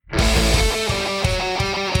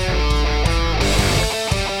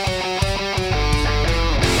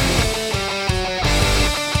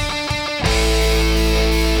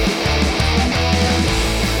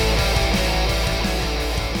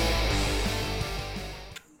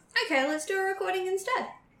okay, let's do a recording instead.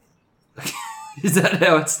 Is that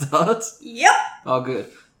how it starts? Yep. Oh, good.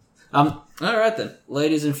 Alright then.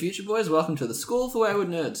 Ladies and future boys, welcome to the School for Wayward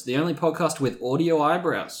Nerds, the only podcast with audio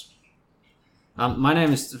eyebrows. My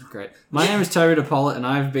name is Toby DePaula, and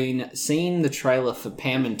I've been seeing the trailer for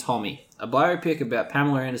Pam and Tommy, a biopic about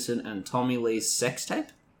Pamela Anderson and Tommy Lee's sex tape.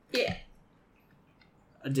 Yeah.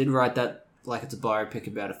 I did write that like it's a biopic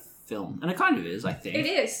about a film, and it kind of is, I think. It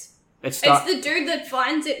is. It's the dude that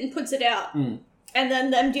finds it and puts it out. Mm. And then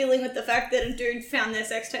them dealing with the fact that a dude found their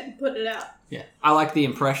sex tape and put it out. Yeah. I like the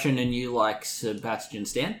impression, and you like Sebastian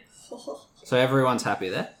Stan. So everyone's happy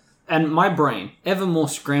there. And my brain, ever more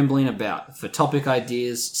scrambling about for topic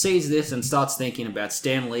ideas, sees this and starts thinking about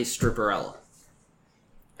Stan Lee's Stripperella.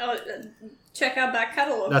 Oh, check our back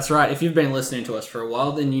catalogue. That's right. If you've been listening to us for a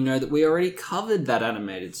while, then you know that we already covered that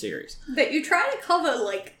animated series. That you try to cover,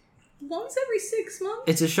 like, once every 6 months?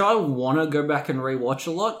 It's a show I want to go back and rewatch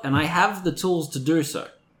a lot, and I have the tools to do so.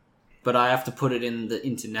 But I have to put it in the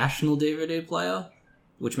international DVD player,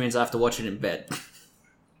 which means I have to watch it in bed.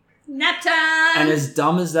 Nap time! And as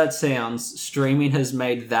dumb as that sounds, streaming has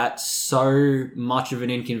made that so much of an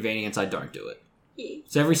inconvenience, I don't do it. Yeah.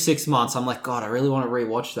 So every 6 months, I'm like, God, I really want to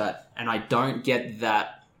rewatch that, and I don't get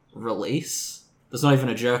that release. That's not even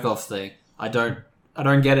a jerk-off thing. I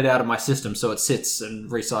don't get it out of my system, so it sits and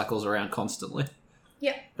recycles around constantly.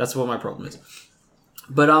 Yeah. That's what my problem is.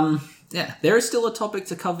 But, yeah, there is still a topic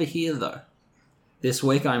to cover here, though. This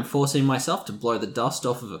week, I'm forcing myself to blow the dust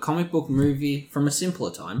off of a comic book movie from a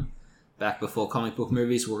simpler time, back before comic book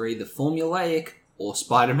movies were either formulaic or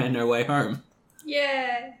Spider-Man No Way Home.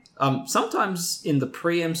 Yeah. Sometimes in the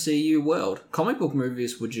pre-MCU world, comic book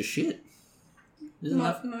movies were just shit. Isn't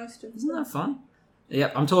that fun?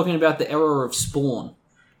 Yep, I'm talking about the era of Spawn,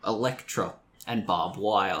 Elektra, and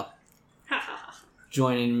Barbwire.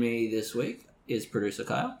 Joining me this week is producer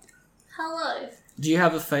Kyle. Hello. Do you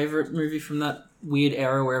have a favourite movie from that weird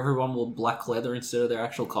era where everyone wore black leather instead of their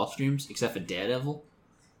actual costumes, except for Daredevil?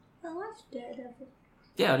 I liked Daredevil.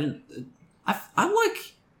 Yeah, I didn't... I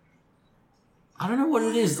like... I don't know what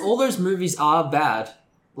it is. All those movies are bad.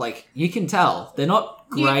 Like, you can tell. They're not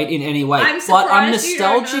great in any way. But I'm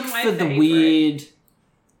nostalgic for the weird...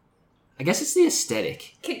 I guess it's the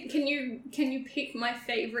aesthetic. Can you pick my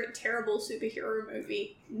favourite terrible superhero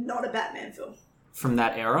movie, not a Batman film? From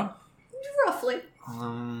that era? Roughly.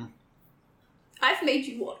 I've made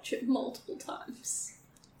you watch it multiple times.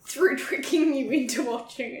 Through tricking you into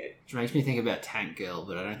watching it. Which makes me think about Tank Girl,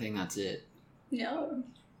 but I don't think that's it. No.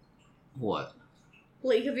 What?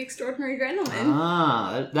 League of Extraordinary Gentlemen.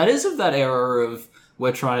 Ah, that is of that era of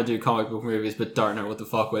we're trying to do comic book movies but don't know what the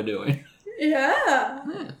fuck we're doing.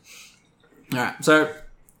 Yeah. Alright, so,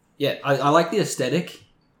 yeah, I like the aesthetic.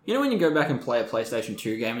 You know when you go back and play a PlayStation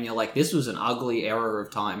 2 game and you're like, this was an ugly era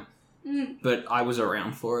of time, but I was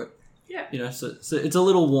around for it. Yeah. You know, so it's a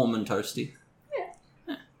little warm and toasty.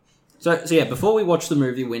 Yeah. So yeah, before we watch the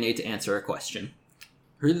movie, we need to answer a question.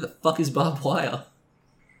 Who the fuck is Barbwire?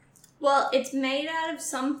 Well, it's made out of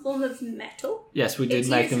some form of metal. Yes, we did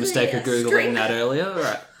make the mistake of Googling that earlier. All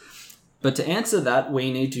right. But to answer that,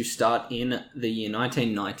 we need to start in the year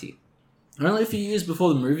 1990. Only a few years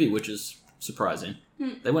before the movie, which is surprising.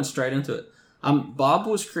 They went straight into it. Barb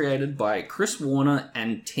was created by Chris Warner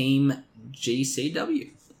and Team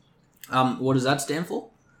GCW. What does that stand for?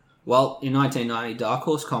 Well, in 1990, Dark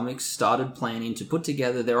Horse Comics started planning to put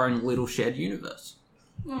together their own little shared universe.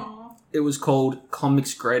 Aww. It was called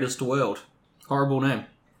Comics Greatest World. Horrible name.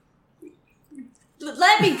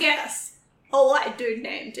 Let me guess. A white dude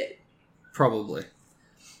named it. Probably.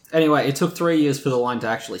 Anyway, it took 3 years for the line to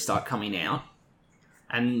actually start coming out.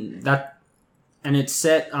 And it's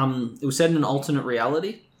set, it was set in an alternate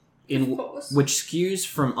reality, which skews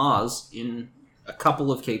from ours in a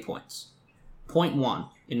couple of key points. Point 1.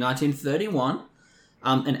 In 1931,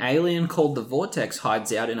 an alien called the Vortex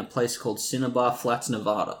hides out in a place called Cinnabar Flats,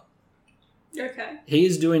 Nevada. Okay. He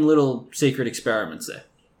is doing little secret experiments there.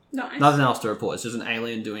 Nice. Nothing else to report. It's just an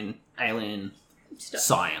alien doing alien Stuff.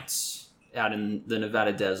 Science out in the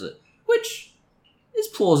Nevada desert, which is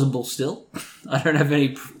plausible still. I don't have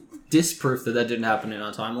any disproof that didn't happen in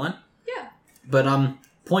our timeline. Yeah. But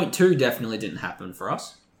point 2 definitely didn't happen for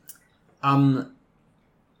us.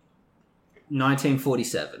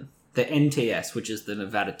 1947, the NTS, which is the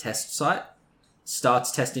Nevada test site,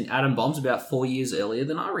 starts testing atom bombs about 4 years earlier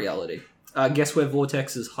than our reality. Guess where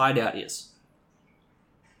Vortex's hideout is?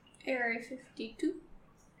 Area 52?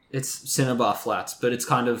 It's Cinnabar Flats, but it's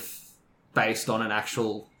kind of based on an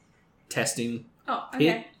actual testing okay.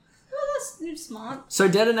 pit. Well, that's smart. So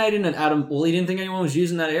detonating an atom... Well, he didn't think anyone was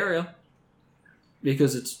using that area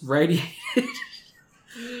because it's radiated.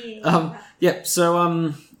 They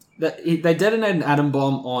detonate an atom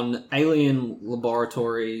bomb on alien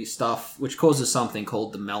laboratory stuff, which causes something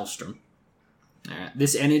called the Maelstrom.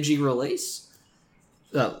 This energy release,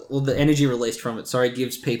 the energy released from it,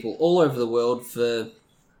 gives people all over the world for,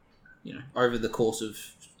 over the course of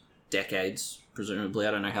decades, presumably.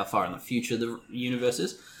 I don't know how far in the future the universe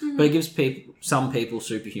is, but it gives some people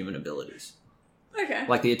superhuman abilities. Okay.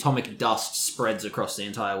 Like the atomic dust spreads across the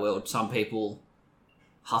entire world. Some people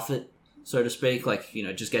huff it, so to speak,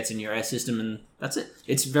 just gets in your air system and that's it.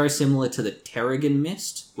 It's very similar to the Terrigen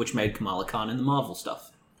mist, which made Kamala Khan in the Marvel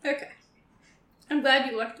stuff. Okay. I'm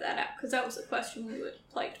glad you worked that out, because that was a question we were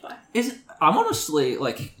plagued by. I'm honestly,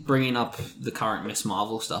 bringing up the current Miss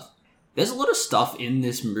Marvel stuff. There's a lot of stuff in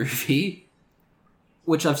this movie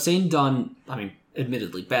which I've seen done,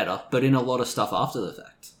 admittedly better, but in a lot of stuff after the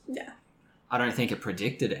fact. Yeah. I don't think it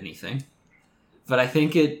predicted anything, but I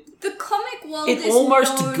think it... The comic world it is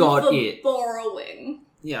almost known got for it. borrowing.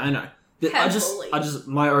 Yeah, I know. Heavily. I just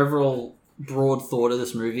my overall broad thought of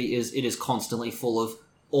this movie is it is constantly full of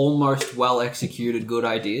almost well-executed good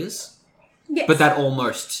ideas. Yes. But that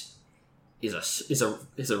almost is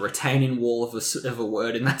a retaining wall of a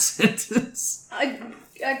word in that sentence. I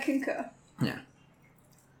concur. Yeah.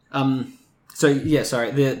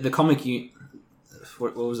 The comic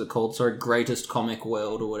what was it called? Sorry, Greatest Comic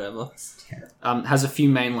World or whatever. It's terrible. Has a few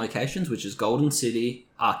main locations, which is Golden City,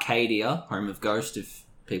 Arcadia, home of Ghost, if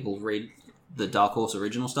people read the Dark Horse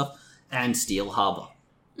original stuff, and Steel Harbor,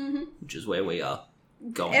 which is where we are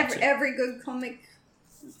going to. Every good comic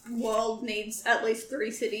world needs at least 3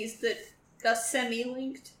 cities that are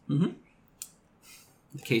semi-linked. The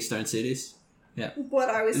Keystone Cities. Yeah.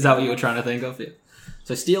 Is that what you were trying to think of? Yeah.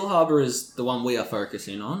 So Steel Harbor is the one we are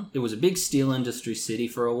focusing on. It was a big steel industry city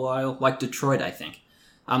for a while, like Detroit, I think.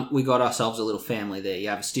 We got ourselves a little family there. You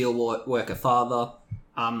have a steel worker father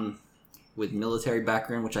with military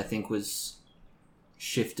background, which I think was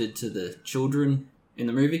shifted to the children in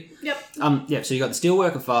the movie. Yep. So you got the steel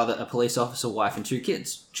worker father, a police officer, wife, and 2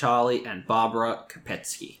 kids, Charlie and Barbara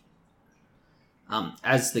Kopetsky.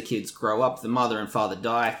 As the kids grow up, the mother and father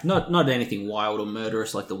die. Not anything wild or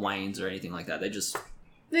murderous like the Waynes or anything like that. They're just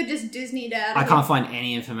Disney dad. I can't find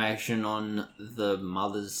any information on the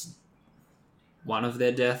mother's one of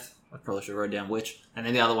their death. I probably should have wrote down which. And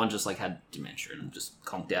then the other one just had dementia and just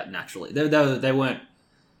conked out naturally. They weren't...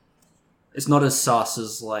 It's not as sus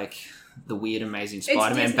as the weird Amazing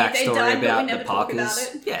Spider-Man backstory about the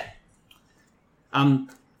Parkers. Yeah.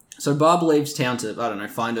 So Barb leaves town to,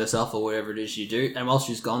 find herself or whatever it is you do. And while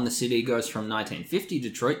she's gone, the city goes from 1950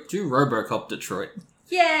 Detroit to RoboCop Detroit.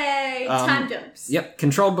 Yay! Time jumps. Yep,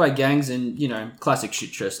 controlled by gangs and, classic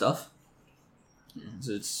shit show stuff.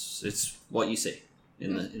 So it's what you see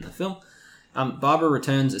in the film. Barbara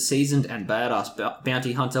returns a seasoned and badass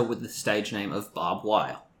bounty hunter with the stage name of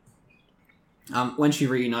Barbwire. When she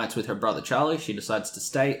reunites with her brother Charlie, she decides to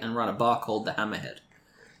stay and run a bar called the Hammerhead.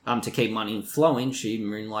 To keep money flowing, she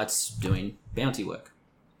moonlights doing bounty work.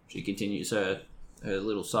 She continues her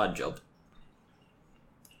little side job.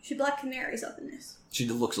 She Black Canaries up in this. She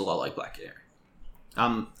looks a lot like Black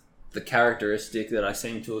Canary. The characteristic that I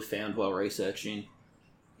seem to have found while researching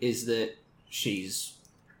is that she's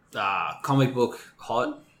comic book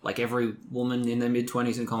hot, like every woman in their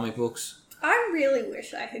mid-20s in comic books. I really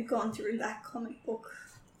wish I had gone through that comic book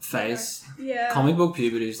phase. Yeah. Comic book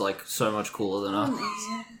puberty is so much cooler than us.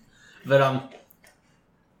 Yeah. But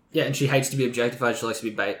yeah, and she hates to be objectified. She likes to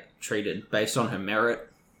be treated based on her merit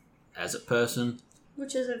as a person.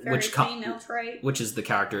 Which is a very female trait. Which is the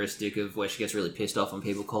characteristic of where she gets really pissed off when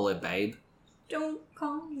people call her babe. Don't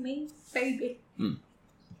call me baby.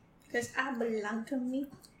 Because I belong to me.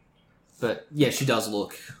 But yeah, she does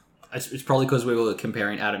look... It's probably because we were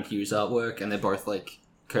comparing Adam Hughes' artwork and they're both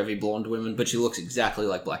curvy blonde women, but she looks exactly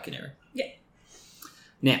like Black Canary. Yeah.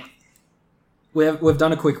 Now, we've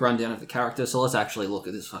done a quick rundown of the character, so let's actually look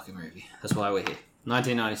at this fucking movie. That's why we're here.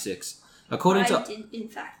 1996. I did, in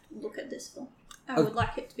fact, look at this film. I would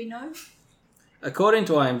like it to be known. According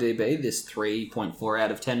to IMDb, this 3.4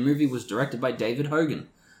 out of 10 movie was directed by David Hogan.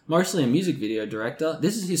 Mostly a music video director.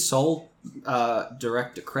 This is his sole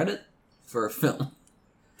director credit for a film.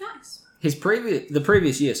 Nice. The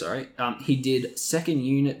previous year, he did second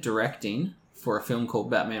unit directing for a film called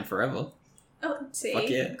Batman Forever. Oh, see. Fuck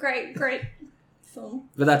yeah. Great film.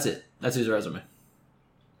 But that's it. That's his resume.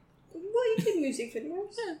 Well, you did music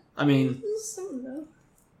videos. Yeah. I mean... There's something though.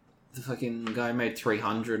 The fucking guy made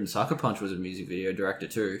 300 and Sucker Punch was a music video director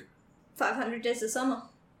too. 500 Days of Summer.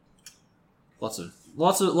 Lots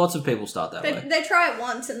of people start that way. They try it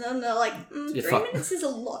once and then they're like, 3 minutes is a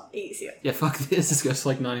lot easier. Yeah, fuck this. This goes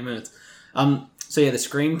for 90 minutes. So yeah, the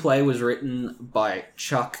screenplay was written by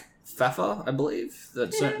Chuck Pfeffer, I believe.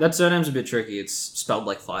 That surname's a bit tricky. It's spelled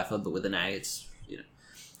like Pfeiffer, but with an A. It's,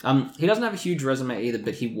 he doesn't have a huge resume either,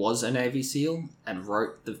 but he was a Navy SEAL and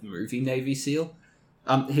wrote the movie Navy SEAL.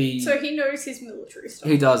 So he knows his military stuff.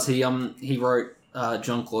 He does. He wrote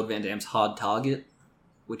Jean-Claude Van Damme's Hard Target,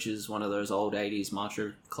 which is one of those old 80s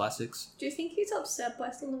macho classics. Do you think he's upset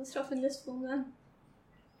by some of the stuff in this film, then?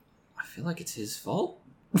 I feel like it's his fault.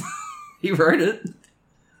 He wrote it.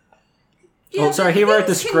 Yeah, he wrote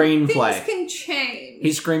the screenplay. Things can change.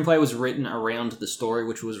 His screenplay was written around the story,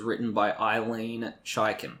 which was written by Eileen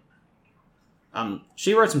Chaikin.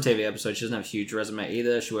 She wrote some TV episodes. She doesn't have a huge resume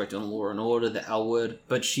either. She worked on Law and Order, The L Word,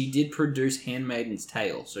 but she did produce Handmaid's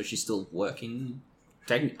Tale, so she's still working,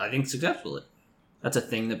 I think, successfully. That's a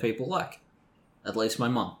thing that people like. At least my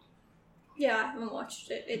mum. Yeah, I haven't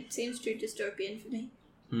watched it. It seems too dystopian for me.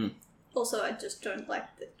 Also, I just don't like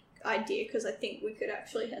the idea because I think we could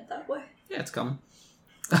actually head that way. Yeah, it's coming.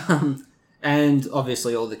 And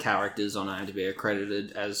obviously all the characters on IMDb are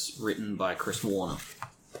credited as written by Chris Warner.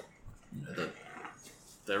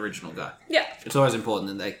 The original guy. Yeah. It's always important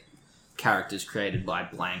that they characters created by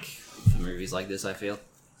blank for movies like this, I feel.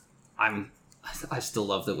 I still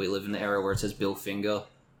love that we live in the era where it says Bill Finger,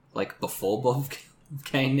 like, before Bob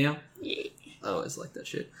Kane now. Yeah. I always like that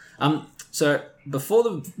shit. So, before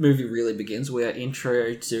the movie really begins, we are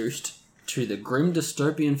introduced to the grim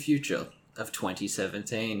dystopian future of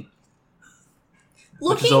 2017.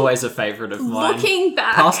 Which is always a favourite of mine. Looking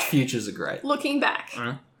back. Past futures are great. Looking back.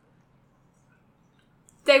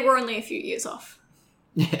 They were only a few years off.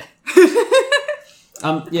 Yeah.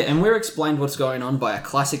 And we're explained what's going on by a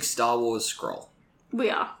classic Star Wars scroll. We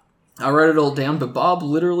are. I wrote it all down, but Barb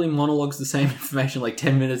literally monologues the same information like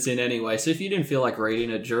 10 minutes in anyway, so if you didn't feel like reading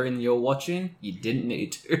it during your watching, you didn't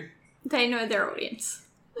need to. They know their audience.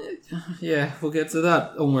 Yeah, we'll get to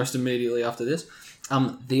that almost immediately after this.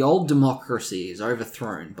 The old democracy is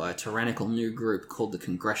overthrown by a tyrannical new group called the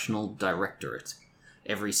Congressional Directorate.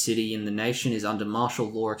 Every city in the nation is under martial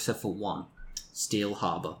law except for one, Steel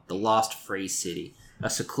Harbor, the last free city, a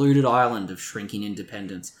secluded island of shrinking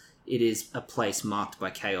independence. It is a place marked by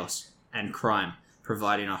chaos and crime,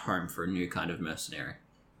 providing a home for a new kind of mercenary.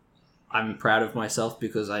 I'm proud of myself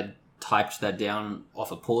because I typed that down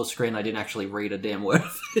off a pause screen. I didn't actually read a damn word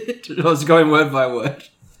of it. I was going word by word.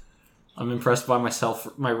 I'm impressed by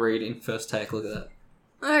myself, my reading. First take, look at that.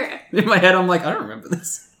 Okay. In my head, I'm like, I don't remember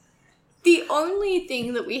this. The only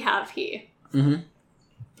thing that we have here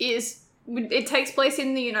is it takes place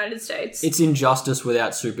in the United States. It's injustice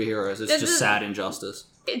without superheroes. It's just sad injustice.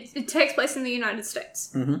 It takes place in the United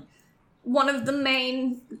States. One of the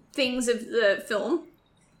main things of the film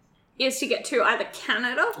is to get to either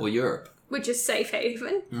Canada or Europe, which is safe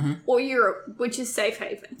haven, or Europe, which is safe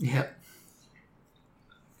haven. Yep.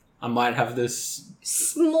 I might have this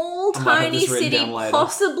small, tiny city,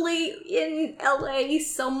 possibly in LA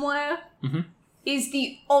somewhere, is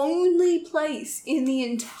the only place in the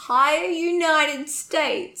entire United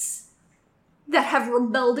States that have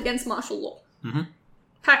rebelled against martial law.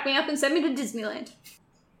 Pack me up and send me to Disneyland.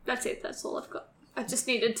 That's it. That's all I've got. I just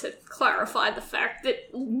needed to clarify the fact that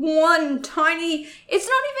one tiny... It's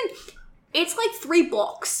like 3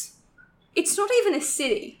 blocks. It's not even a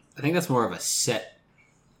city. I think that's more of a set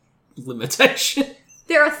limitation.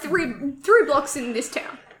 There are three blocks in this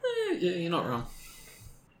town. Yeah, you're not wrong.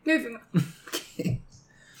 Moving on. Okay.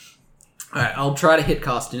 Alright, I'll try to hit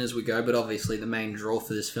cast in as we go, but obviously the main draw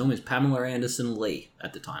for this film is Pamela Anderson Lee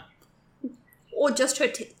at the time. Or just her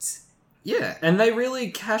tits. Yeah, and they really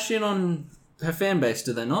cash in on her fan base,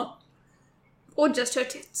 do they not? Or just her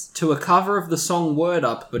tits. To a cover of the song Word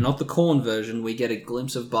Up, but not the Korn version, we get a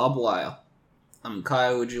glimpse of Barbwire.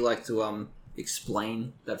 Kaya, would you like to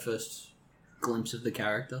explain that first glimpse of the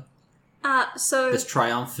character? So this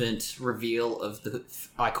triumphant reveal of the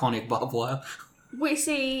iconic Barbwire. We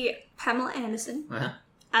see Pamela Anderson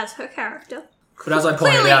as her character. But as I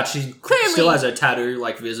pointed out, she still has her tattoo,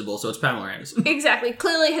 visible, so it's Pamela Anderson. Exactly.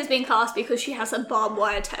 Clearly has been cast because she has a barbed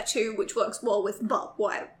wire tattoo, which works well with barbed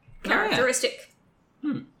wire characteristic.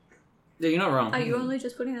 Yeah, you're not wrong. Are you only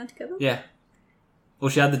just putting that together? Yeah. Well,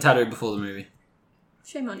 she had the tattoo before the movie.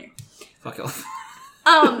 Shame on you. Fuck off.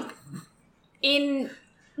 In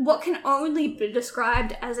what can only be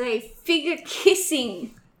described as a figure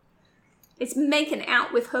kissing, it's making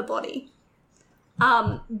out with her body.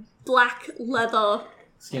 Black leather,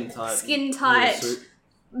 skin tight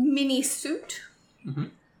mini suit.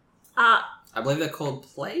 I believe they're called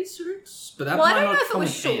play suits, but that I might don't not know if it come was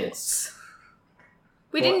with shorts. pants.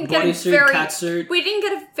 We didn't get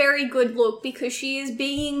a very good look because she is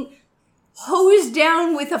being hosed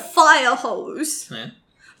down with a fire hose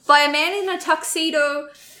by a man in a tuxedo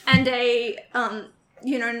and a,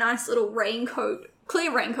 nice little raincoat,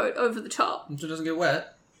 clear raincoat over the top. So it doesn't get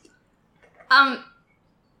wet. And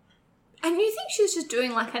you think she was just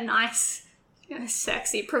doing like a nice,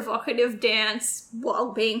 sexy, provocative dance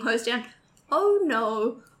while being hosed down. Oh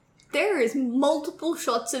no, there is multiple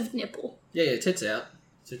shots of nipple. Yeah, tits out.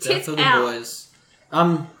 Tits out for the boys.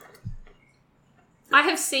 I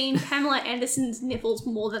have seen Pamela Anderson's nipples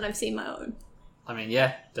more than I've seen my own. I mean,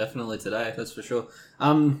 yeah, definitely today, that's for sure.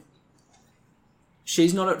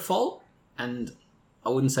 She's not at fault, and I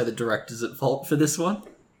wouldn't say the director's at fault for this one,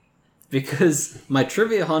 because my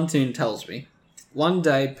trivia hunting tells me one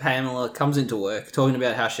day Pamela comes into work talking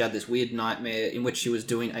about how she had this weird nightmare in which she was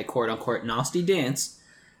doing a quote-unquote nasty dance,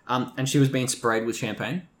 and she was being sprayed with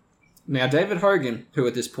champagne. Now, David Hogan, who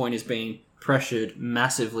at this point is being pressured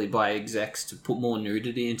massively by execs to put more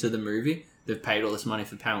nudity into the movie, they've paid all this money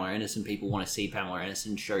for Pamela Anderson, people want to see Pamela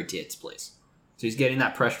Anderson show tits, please. So he's getting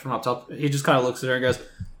that pressure from up top. He just kind of looks at her and goes,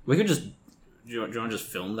 we could just, do you want to just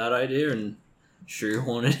film that idea and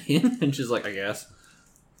shoehorn it in? And she's like, I guess.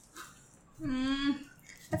 I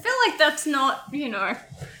feel like that's not,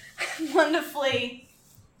 wonderfully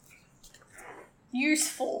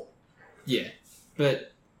useful. Yeah,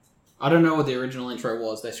 but I don't know what the original intro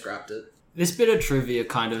was. They scrapped it. This bit of trivia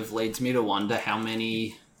kind of leads me to wonder how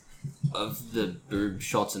many of the boob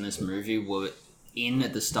shots in this movie were in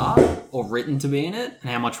at the start or written to be in it, and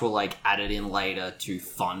how much were added in later to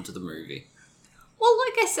fund the movie. Well,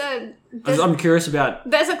 like I said, I'm curious about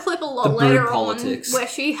there's a clip a lot later politics on where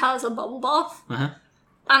she has a bubble bath, and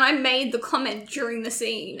I made the comment during the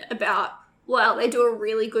scene about, wow, they do a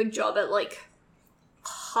really good job at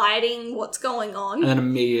hiding what's going on, and then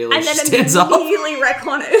immediately stands up,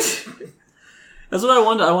 retcon it. That's what I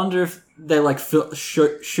wonder. I wonder if they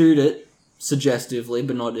shoot it suggestively,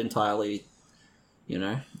 but not entirely,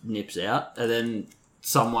 nips out, and then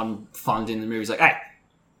someone funding the movie's like, hey,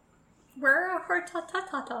 where are her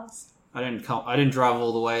tatas? I didn't drive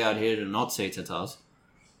all the way out here to not see tatas.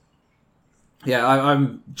 Yeah,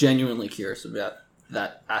 I'm genuinely curious about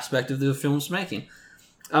that aspect of the film's making.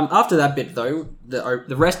 After that bit, though,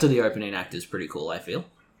 the rest of the opening act is pretty cool, I feel.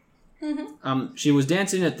 Mm-hmm. She was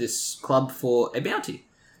dancing at this club for a bounty.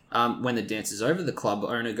 When the dance is over, the club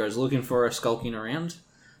owner goes looking for her, skulking around.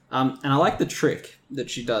 And I like the trick that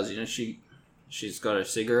she does. She's got a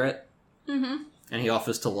cigarette, and he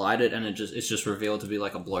offers to light it, and it's just revealed to be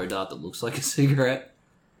like a blow dart that looks like a cigarette.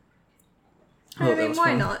 I mean,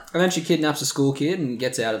 why not? And then she kidnaps a school kid and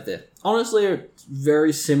gets out of there. Honestly, it's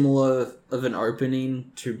very similar of an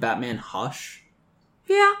opening to Batman Hush.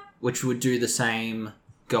 Yeah. Which would do the same,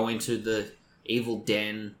 go into the evil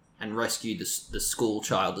den and rescue the school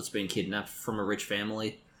child that's been kidnapped from a rich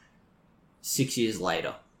family 6 years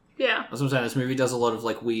later. Yeah. That's what I'm saying. This movie does a lot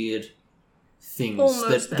of weird things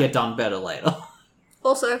that get done better later.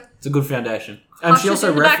 Also, it's a good foundation. And Hush she also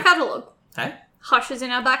is in the back catalogue. Hey? Hush is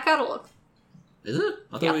in our back catalogue. Is it?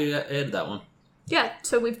 I thought we added that one. Yeah,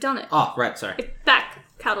 so we've done it. Oh, right, sorry. It's back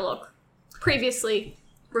catalogue. Previously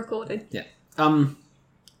recorded. Yeah.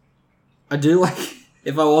 I do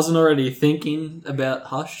if I wasn't already thinking about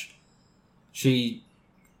Hush, she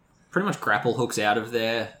pretty much grapple hooks out of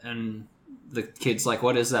there, and the kid's like,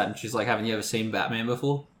 what is that? And she's like, haven't you ever seen Batman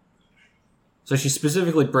before? So she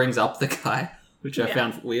specifically brings up the guy, which I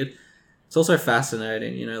found weird. It's also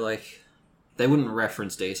fascinating, they wouldn't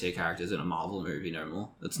reference DC characters in a Marvel movie no more.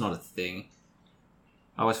 That's not a thing.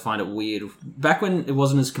 I always find it weird. Back when it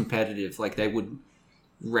wasn't as competitive, they would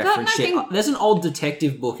reference shit. There's an old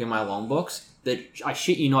detective book in my long box that, I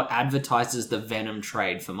shit you not, advertises the Venom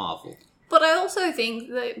trade for Marvel. But I also think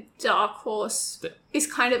that Dark Horse is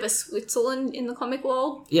kind of a Switzerland in the comic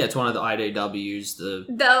world. Yeah, it's one of the IDWs,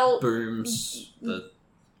 the Booms, the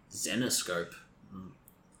Zenoscope.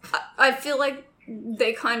 I feel like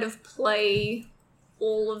they kind of play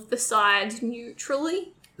all of the sides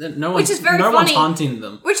neutrally. Which is very funny. No one's hunting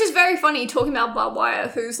them. Which is very funny, talking about Barbwire,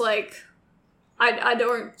 who's I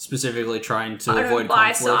don't... Specifically trying to avoid conflict. I don't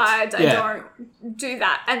buy sides, I don't do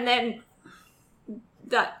that. And then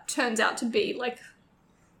that turns out to be,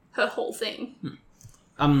 her whole thing.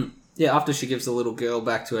 After she gives the little girl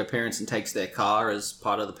back to her parents and takes their car as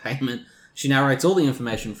part of the payment, she narrates all the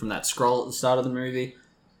information from that scroll at the start of the movie.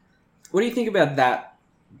 What do you think about that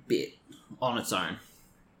bit on its own?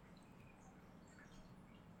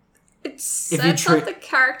 It sets up the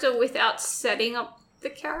character without setting up the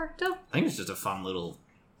character. I think it's just a fun little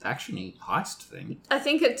action-y heist thing. I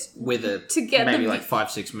think it's... With maybe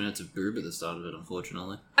 5-6 minutes of boob at the start of it,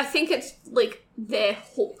 unfortunately. I think it's, their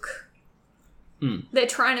hook. They're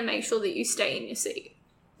trying to make sure that you stay in your seat.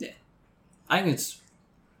 Yeah. I think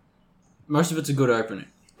most of it's a good opening.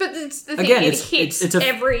 But it's the thing, it hits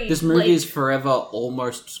every... This movie is forever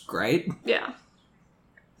almost great. Yeah.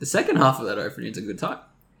 The second half of that opening is a good time.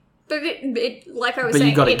 But it like I was saying,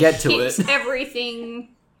 you got to get to it. Hits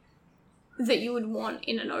everything that you would want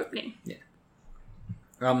in an opening. Yeah.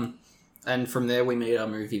 And from there we meet our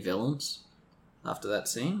movie villains after that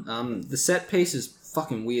scene. The set piece is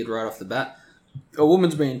fucking weird right off the bat. A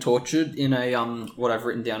woman's being tortured in a, what I've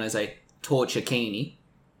written down as a torture-kini.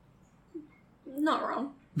 Not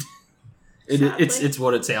wrong. It's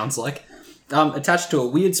what it sounds like. Attached to a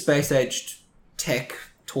weird space-aged tech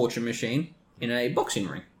torture machine in a boxing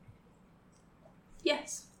ring.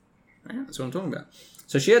 Yes. Yeah, that's what I'm talking about.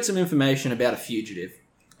 So she had some information about a fugitive,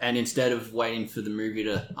 and instead of waiting for the movie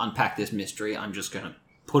to unpack this mystery, I'm just going to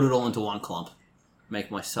put it all into one clump.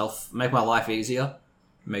 Make my life easier,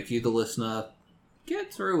 make you, the listener,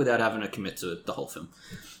 get through without having to commit to the whole film.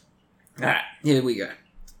 Alright, here we go.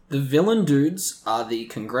 The villain dudes are the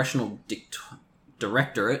Congressional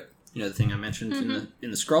Directorate, you know, the thing I mentioned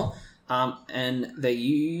in the scroll, and they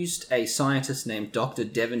used a scientist named Dr.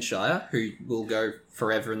 Devonshire, who will go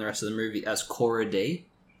forever in the rest of the movie as Cora D.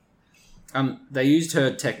 They used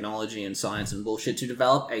her technology and science and bullshit to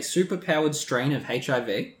develop a superpowered strain of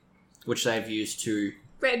HIV, which they've used to...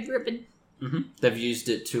 Red ribbon. They've used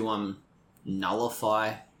it to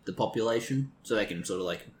nullify the population, so they can sort of,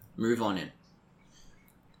 like, move on in.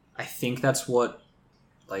 I think that's what,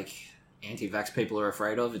 like, anti-vax people are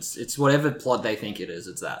afraid of. It's whatever plot they think it is,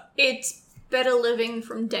 it's that. It's better living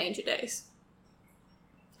from Danger Days.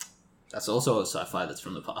 That's also a sci-fi that's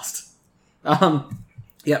from the past.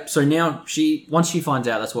 Yep, so now once she finds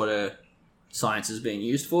out that's what her science is being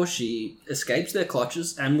used for, she escapes their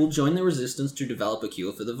clutches and will join the resistance to develop a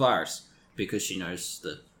cure for the virus, because she knows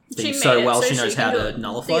the thing so well, she knows how to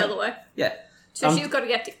nullify the other way. Yeah. So she's got to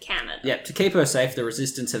get to Canada. Yeah, to keep her safe, the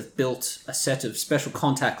Resistance have built a set of special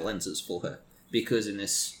contact lenses for her, because in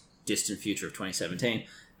this distant future of 2017,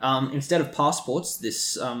 instead of passports,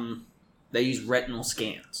 they use retinal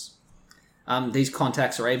scans. These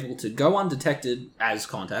contacts are able to go undetected as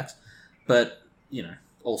contacts, but, you know,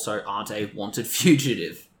 also aren't a wanted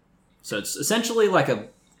fugitive. So it's essentially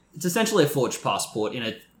a forged passport in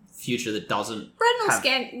a future that doesn't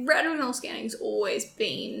Retinal scanning's always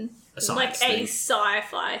been a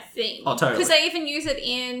sci-fi thing. Oh, totally. Because they even use it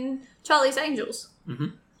in Charlie's Angels.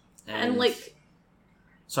 And like...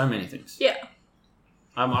 so many things. Yeah.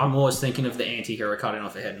 I'm always thinking of the anti-hero cutting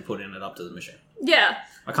off a head and putting it up to the machine. Yeah.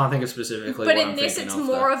 I can't think of specifically but what I'm thinking of. But in this, it's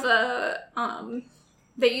more of a...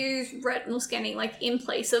 they use retinal scanning, like, in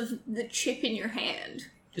place of the chip in your hand.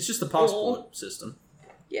 It's just the passport system.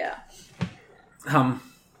 Yeah.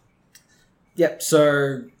 Yep,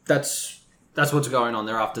 so that's what's going on.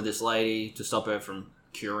 They're after this lady to stop her from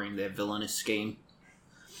curing their villainous scheme.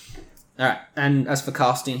 Alright, and as for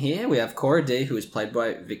casting here, we have Cora D, who is played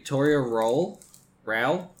by Victoria Rowell,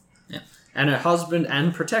 and her husband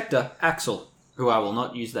and protector, Axel, who I will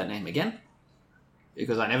not use that name again,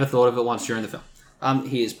 because I never thought of it once during the film.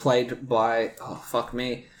 He is played by,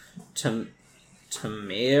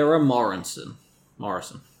 Tamara Morrison. I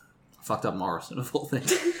fucked up Morrison, of all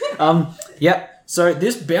things. Yep. So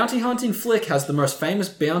this bounty hunting flick has the most famous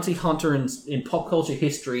bounty hunter in pop culture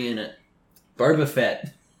history in it. Boba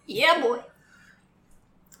Fett. Yeah, boy.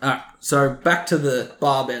 Alright, so back to the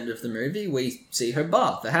Barb end of the movie, we see her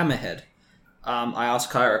Barb, the Hammerhead. I asked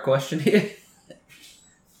Kyra a question here.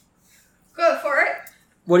 Go for it.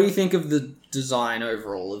 What do you think of the design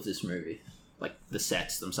overall of this movie? Like, the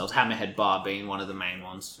sets themselves, Hammerhead Bar being one of the main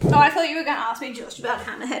ones. Oh, I thought you were going to ask me just about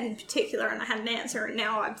Hammerhead in particular, and I had an answer, and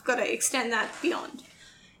now I've got to extend that beyond.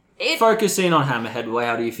 Focusing on Hammerhead,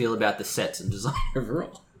 how do you feel about the sets and design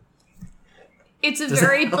overall? It's a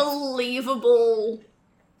very believable...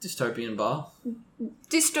 dystopian bar?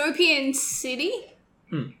 Dystopian city?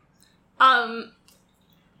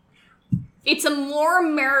 It's a more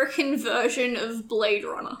American version of Blade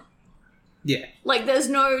Runner. Yeah. Like, there's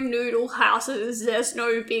no noodle houses, there's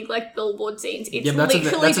no big, like, billboard scenes. It's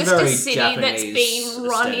literally just a city that's being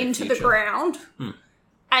run into the ground.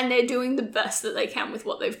 And they're doing the best that they can with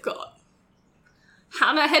what they've got.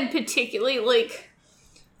 Hammerhead particularly, like...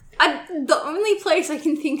 the only place I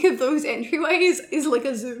can think of those entryways is, like,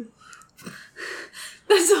 a zoo.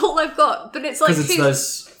 That's all I've got. But it's like... Because it's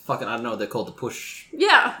those... fucking, I don't know what they're called, the push...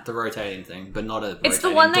 Yeah. The rotating thing, but not a it's rotating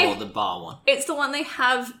the one door, the bar one. It's the one they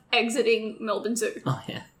have exiting Melbourne Zoo. Oh,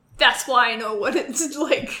 yeah. That's why I know what it's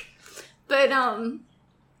like. But,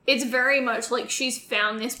 it's very much like she's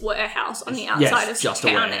found this warehouse on the outside of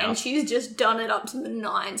town and she's just done it up to the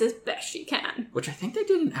nines as best she can. Which I think they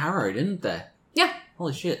did in Arrow, didn't they? Yeah.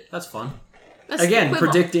 Holy shit, that's fun. That's Again,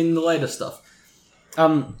 predicting the later stuff.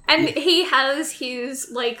 And he has his,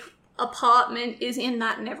 like, apartment is in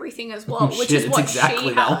that and everything as well, which is what exactly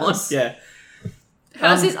she has. Yeah.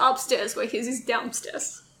 Hers is upstairs, where his is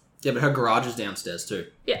downstairs. Yeah, but her garage is downstairs too.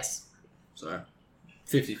 Yes. So,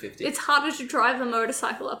 50-50. It's harder to drive a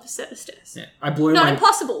motorcycle up a set of stairs. Yeah. Not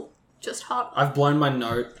impossible, just harder. I've blown my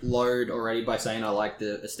load already by saying I like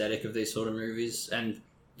the aesthetic of these sort of movies, and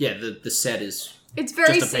yeah, the set is it's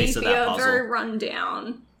very just a piece of that puzzle. Very run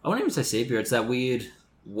down. I wouldn't even say sepia, it's that weird,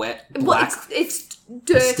 wet, black it's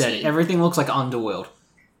dirty. aesthetic. Everything looks like Underworld.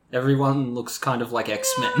 Everyone looks kind of like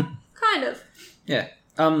X-Men. Yeah, kind of. Yeah.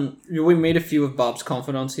 We meet a few of Barb's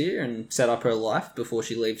confidants here and set up her life before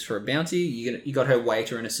she leaves for a bounty. You got her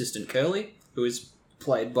waiter and assistant Curly, who is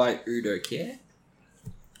played by Udo Kier.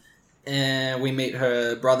 And we meet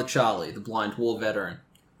her brother Charlie, the blind war veteran.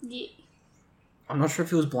 Yeah. I'm not sure if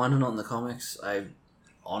he was blind or not in the comics. I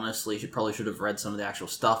honestly probably should have read some of the actual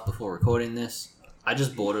stuff before recording this. I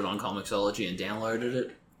just bought it on Comixology and downloaded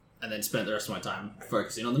it, and then spent the rest of my time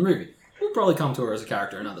focusing on the movie. We'll probably come to her as a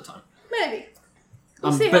character another time. Maybe.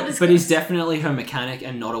 But he's definitely her mechanic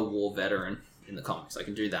and not a war veteran in the comics. I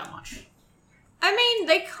can do that much. I mean,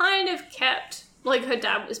 they kind of kept... Like, her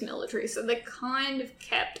dad was military, so they kind of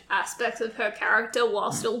kept aspects of her character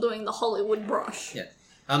while still doing the Hollywood brush. Yeah.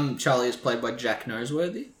 Charlie is played by Jack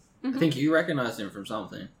Noseworthy. Mm-hmm. I think you recognised him from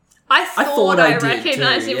something. I thought I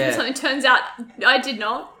recognised him from something. Turns out I did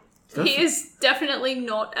not. He is definitely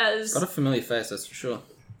not as... Got a familiar face, that's for sure.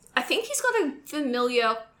 I think he's got a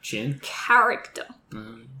familiar... Chin? Character.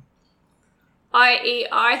 Mm.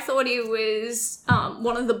 I thought he was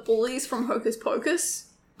one of the bullies from Hocus Pocus.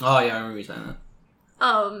 Oh, yeah, I remember you saying that.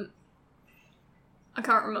 I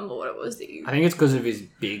can't remember what it was that you... I think it's because of his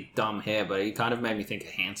big, dumb hair, but he kind of made me think of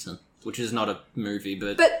Hanson, which is not a movie,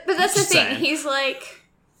 but... But that's the thing, he's like...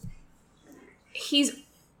 He's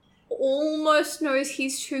almost knows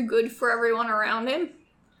he's too good for everyone around him.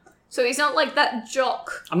 So he's not like that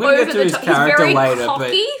jock. I'm going to get to his character he's very later,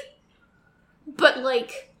 cocky, but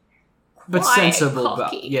like... But sensible,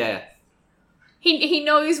 cocky. But yeah. He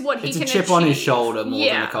knows what he can achieve. It's a chip on his shoulder more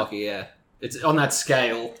than a cocky, yeah. It's on that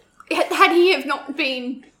scale. Had he have not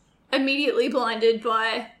been immediately blinded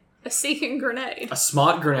by a second grenade. A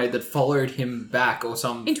smart grenade that followed him back or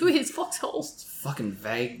some... Into his foxhole. It's fucking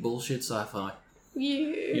vague bullshit sci-fi.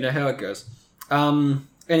 Yeah. You know how it goes.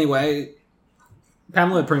 Anyway,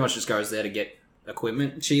 Pamela pretty much just goes there to get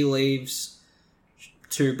equipment. She leaves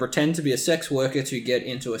to pretend to be a sex worker to get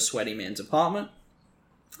into a sweaty man's apartment.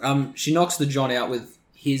 She knocks the John out with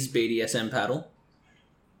his BDSM paddle,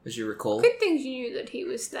 as you recall. Good thing you knew that he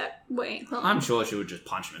was that way inclined. I'm sure she would just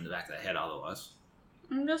punch him in the back of the head otherwise.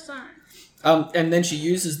 I'm just saying. And then she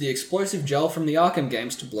uses the explosive gel from the Arkham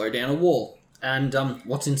games to blow down a wall. And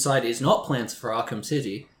what's inside is not plans for Arkham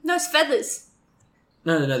City. No, it's feathers.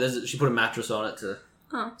 No. She put a mattress on it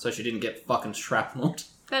so she didn't get fucking shrapnelled.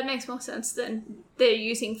 That makes more sense than they're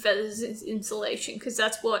using feathers as insulation, because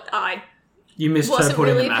that's what You missed her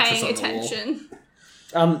putting really the mattress paying on attention.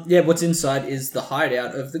 The wall. What's inside is the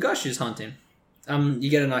hideout of the guy she's hunting. You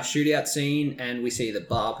get a nice shootout scene, and we see that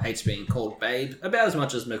Barb hates being called babe about as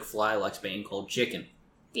much as McFly likes being called chicken.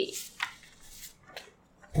 Yeah.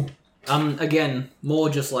 Again, more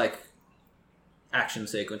just like action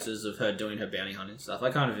sequences of her doing her bounty hunting stuff. I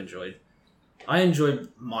kind of enjoyed. I enjoyed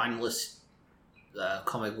mindless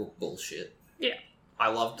comic book bullshit. Yeah. I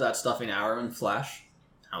loved that stuff in Arrow and Flash.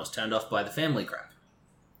 I was turned off by the family crap.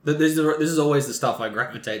 But this is always the stuff I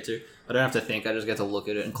gravitate to. I don't have to think. I just get to look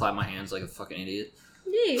at it and clap my hands like a fucking idiot.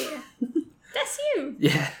 Yeah. That's you.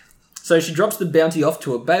 Yeah. So she drops the bounty off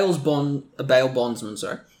to a bail bondsman,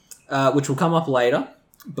 which will come up later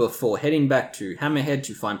before heading back to Hammerhead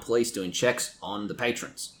to find police doing checks on the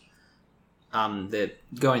patrons. They're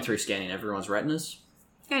going through scanning everyone's retinas.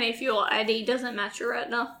 And if your ID doesn't match your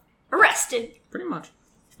retina, arrested. Pretty much.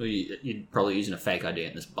 Well, you're probably using a fake ID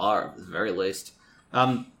in this bar, at the very least.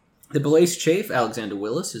 The police chief, Alexander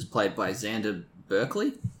Willis, is played by Xander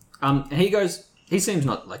Berkeley. And he seems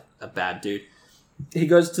not like a bad dude. He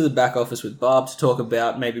goes to the back office with Barb to talk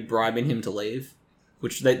about maybe bribing him to leave,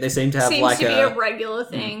 which they seem to have seems to be a regular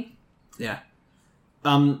thing. Yeah.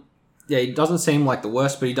 He doesn't seem like the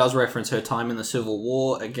worst, but he does reference her time in the Civil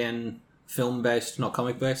War, again, film-based, not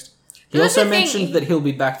comic-based. He also mentioned that he'll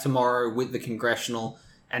be back tomorrow with the Congressional,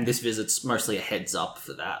 and this visit's mostly a heads-up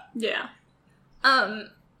for that. Yeah.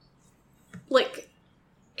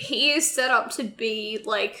 He is set up to be,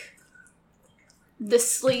 the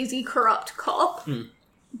sleazy, corrupt cop.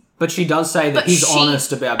 But she does say that he's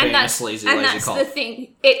honest about being a sleazy, lazy cop. And that's the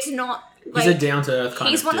thing. It's not... Like, he's a down-to-earth kind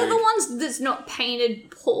of He's one dude. of the ones that's not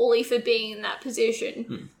painted poorly for being in that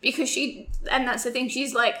position. Because and that's the thing,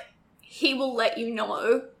 she's like, he will let you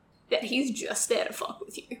know that he's just there to fuck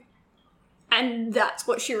with you. And that's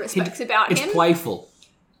what she respects about him. It's playful.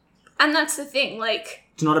 And that's the thing, like...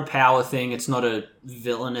 It's not a power thing, it's not a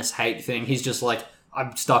villainous hate thing. He's just like,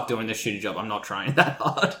 I'm stuck doing this shitty job, I'm not trying that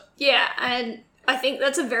hard. Yeah, and I think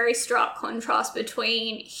that's a very stark contrast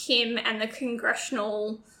between him and the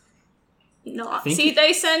congressional... Nazi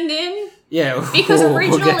they send in. Yeah, because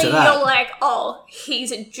originally you're like, oh,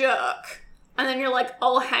 he's a jerk. And then you're like,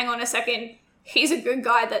 oh, hang on a second. He's a good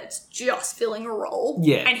guy that's just filling a role.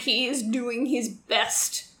 Yeah. And he is doing his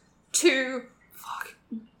best to... Fuck.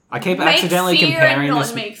 I keep accidentally comparing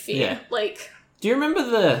this... make fear. Yeah. Like... Do you remember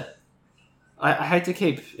the... I hate to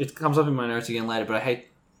keep... It comes up in my notes again later, but I hate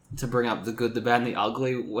to bring up the good, the bad, and the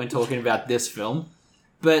ugly when talking about this film.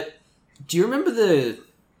 But do you remember the...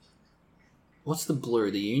 What's the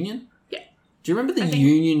blue? The Union? Yeah. Do you remember the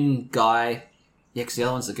Union guy? Yeah, because the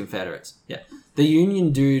other one's the Confederates. Yeah. The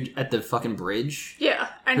Union dude at the fucking bridge. Yeah.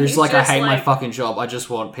 And who's like, I hate my fucking job. I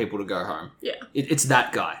just want people to go home. Yeah. It's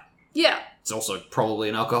that guy. Yeah. It's also probably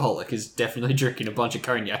an alcoholic. He's definitely drinking a bunch of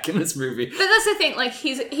cognac in this movie. But that's the thing. Like,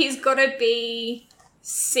 he's got to be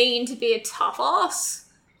seen to be a tough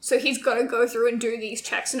ass. So he's got to go through and do these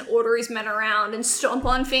checks and order his men around and stomp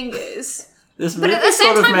on fingers. This movie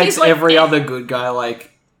sort of makes like, every other good guy,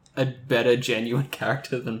 like, a better, genuine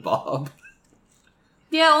character than Barb.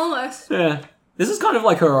 Yeah, almost. Yeah. This is kind of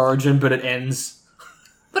like her origin, but it ends.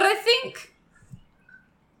 But I think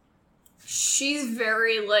she's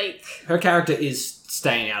very, like... Her character is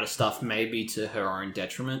staying out of stuff, maybe to her own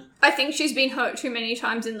detriment. I think she's been hurt too many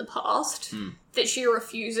times in the past that she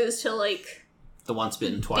refuses to, like... The once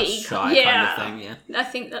bitten, twice shy kind of thing, yeah. I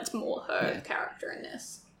think that's more her character in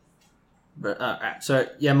this. But, right. So,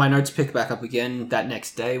 yeah, my notes pick back up again that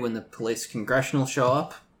next day when the police congressional show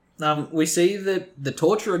up. We see that the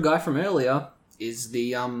torturer guy from earlier is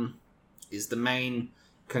the main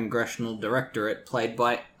congressional directorate, played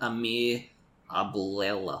by Amir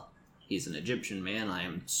Abulella. He's an Egyptian man. I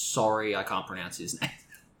am sorry I can't pronounce his name.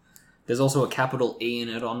 There's also a capital E in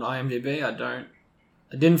it on IMDb. I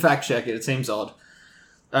didn't fact check it. It seems odd.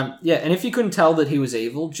 Yeah, and if you couldn't tell that he was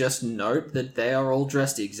evil, just note that they are all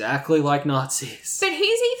dressed exactly like Nazis. But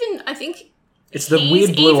he's even, I think... It's the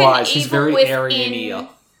weird blue eyes. He's very Aryan ear.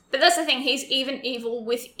 But that's the thing, he's even evil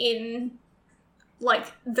within, like,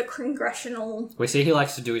 the congressional... We see he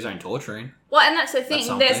likes to do his own torturing. Well, and that's the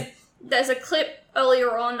thing. There's a clip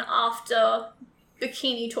earlier on after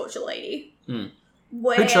Bikini Torture Lady.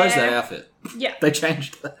 Where... Who chose that outfit? Yeah. They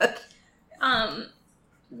changed that.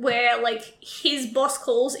 Where, like, his boss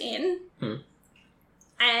calls in,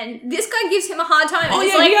 and this guy gives him a hard time. Oh,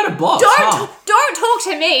 yeah, like, he had a boss. Don't talk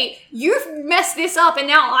to me. You've messed this up, and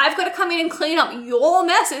now I've got to come in and clean up your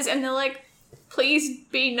messes. And they're like, please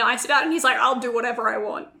be nice about it. And he's like, I'll do whatever I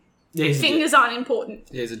want. Yeah, fingers aren't important.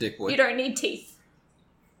 Yeah, he's a dick boy. You don't need teeth.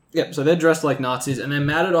 Yep, so they're dressed like Nazis, and they're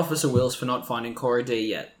mad at Officer Wills for not finding Cora D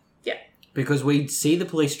yet. Yeah. Because we see the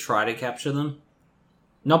police try to capture them.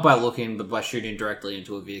 Not by looking, but by shooting directly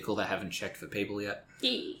into a vehicle they haven't checked for people yet.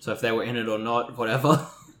 Yeah. So if they were in it or not, whatever.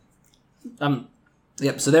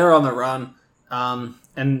 Yep, so they're on the run.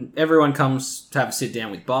 And everyone comes to have a sit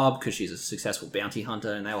down with Barb because she's a successful bounty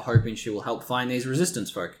hunter, and they were hoping she will help find these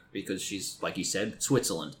resistance folk because she's, like you said,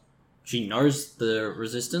 Switzerland. She knows the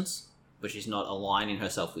resistance, but she's not aligning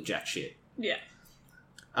herself with jack shit. Yeah.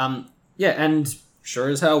 Yeah, and sure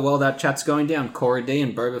as hell, while that chat's going down, Cora D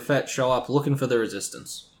and Boba Fett show up looking for the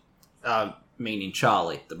resistance. Meaning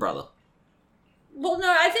Charlie, the brother. Well,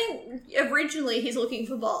 no, I think originally he's looking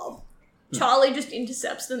for Bob. Charlie just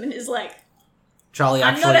intercepts them and is like... Charlie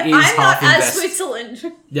actually is half invested. I'm not as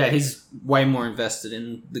Switzerland. Yeah, he's way more invested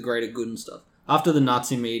in the greater good and stuff. After the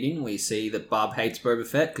Nazi meeting, we see that Bob hates Boba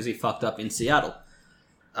Fett because he fucked up in Seattle.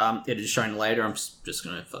 It is shown later. I'm just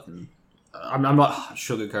going to fucking... I'm not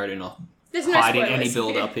sugarcoating or hiding any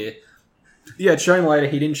build-up here. Yeah, it's shown later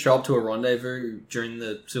he didn't show up to a rendezvous during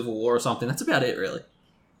the Civil War or something. That's about it, really.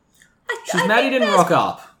 She's mad he didn't rock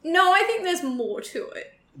up. No, I think there's more to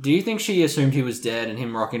it. Do you think she assumed he was dead and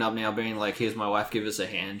him rocking up now being like, here's my wife, give us a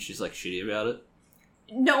hand? She's like shitty about it?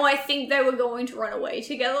 No, I think they were going to run away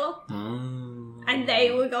together. And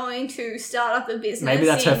they were going to start up a business. Maybe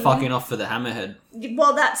that's her fucking off for the hammerhead.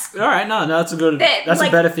 Well, that's... Alright, no, that's a good... That's like,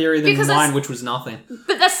 a better theory than mine, which was nothing.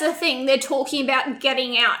 But that's the thing. They're talking about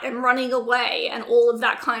getting out and running away and all of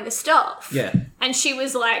that kind of stuff. Yeah. And she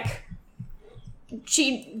was like...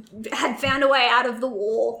 she had found a way out of the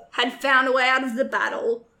war, had found a way out of the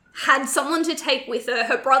battle, had someone to take with her.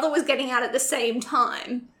 Her brother was getting out at the same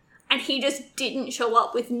time, and he just didn't show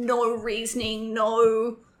up with no reasoning,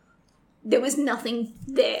 there was nothing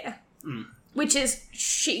there. Which is,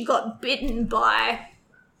 she got bitten by,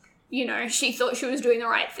 she thought she was doing the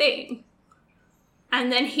right thing.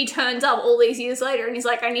 And then he turns up all these years later and he's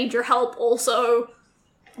like, I need your help. Also,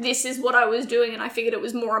 this is what I was doing and I figured it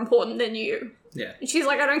was more important than you. Yeah. And she's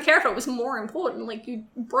like, I don't care if it was more important. Like, you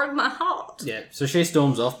broke my heart. Yeah, so she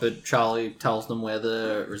storms off, but Charlie tells them where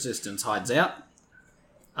the Resistance hides out.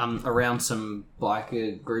 Around some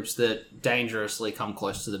biker groups that dangerously come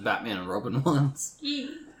close to the Batman and Robin ones.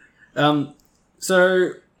 Yeah.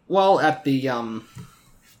 So while at the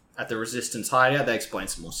Resistance hideout, they explain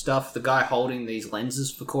some more stuff. The guy holding these lenses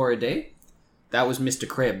for Cora D, that was Mr.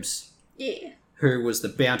 Krebs. Yeah. Who was the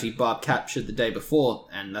bounty Barb captured the day before,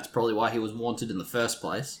 and that's probably why he was wanted in the first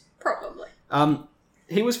place. Probably.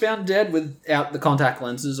 He was found dead without the contact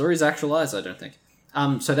lenses or his actual eyes, I don't think.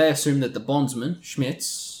 So they assume that the bondsman,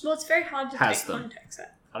 Schmitz, well, it's very hard to has take them. contacts out.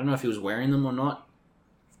 I don't know if he was wearing them or not.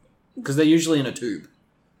 Because they're usually in a tube.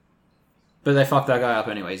 But they fucked that guy up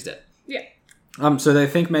anyway, he's dead. Yeah. So they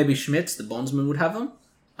think maybe Schmitz, the bondsman, would have them.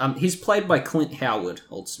 He's played by Clint Howard,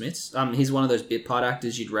 old Schmitz. He's one of those bit part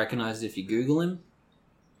actors you'd recognise if you Google him.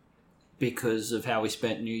 Because of how we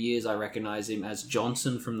spent New Year's, I recognise him as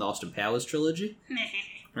Johnson from the Austin Powers trilogy.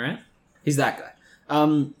 Right? He's that guy.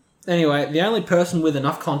 Anyway, the only person with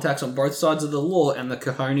enough contacts on both sides of the law and the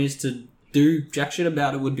cojones to do jack shit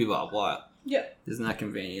about it would be Barbwire. Yeah. Isn't that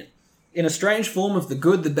convenient? In a strange form of the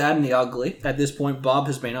good, the bad, and the ugly, at this point Barb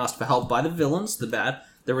has been asked for help by the villains, the bad,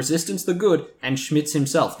 the Resistance, the good, and Schmitz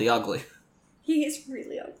himself, the ugly. He is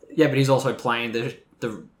really ugly. Yeah, but he's also playing the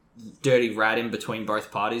dirty rat in between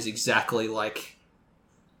both parties, exactly like...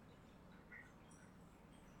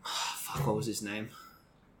 Oh, fuck, what was his name?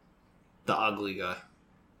 The ugly guy.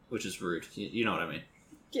 Which is rude. You know what I mean?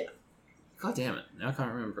 Yeah. God damn it. Now I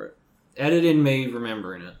can't remember it. Edit in me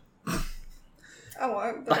remembering it. I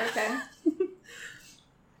won't, but okay.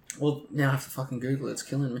 Well, now I have to fucking Google it. It's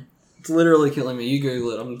killing me. It's literally killing me. You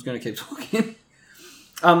Google it. I'm just going to keep talking.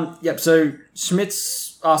 Yep, so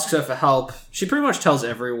Schmitz asks her for help. She pretty much tells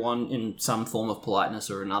everyone in some form of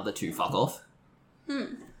politeness or another to fuck off.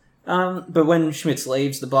 But when Schmitz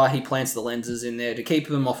leaves the bar, he plants the lenses in there to keep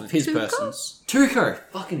them off of his persons. Tuco!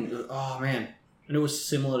 Fucking... Oh, man. And it was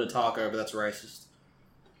similar to Taco, but that's racist.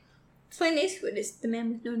 Clint Eastwood is the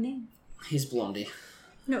man with no name. He's Blondie.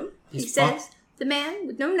 No, he says the man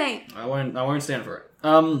with no name. I won't stand for it.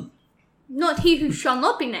 Not he who shall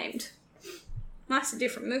not be named. That's a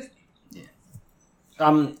different movie. Yeah.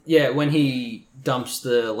 Yeah, when he dumps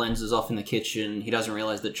the lenses off in the kitchen, he doesn't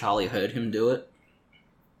realise that Charlie heard him do it.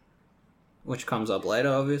 Which comes up later,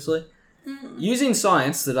 obviously. Using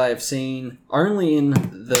science that I have seen only in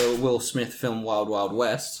the Will Smith film Wild Wild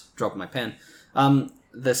West, drop my pen,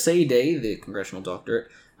 the CD, the Congressional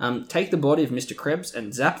Doctorate, take the body of Mr. Krebs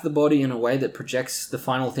and zap the body in a way that projects the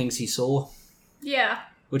final things he saw. Yeah.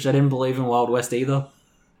 Which I didn't believe in Wild West either.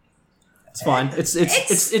 It's fine. It's a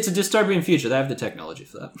dystopian future. They have the technology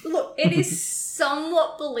for that. Look, it is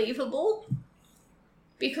somewhat believable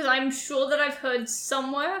because I'm sure that I've heard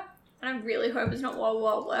somewhere, and I really hope it's not Wild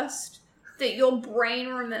Wild West, that your brain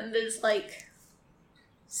remembers,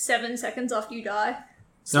 7 seconds after you die.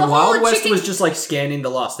 So Wild West was just, scanning the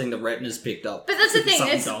last thing the retinas picked up. But that's the thing,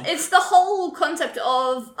 it's the whole concept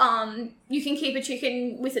of, you can keep a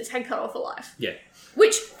chicken with its head cut off alive. Yeah.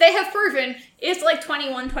 Which they have proven is,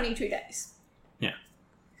 21, 22 days. Yeah.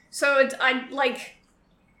 So,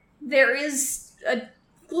 there is a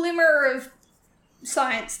glimmer of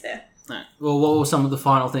science there. Right. Well, what were some of the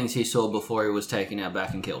final things he saw before he was taken out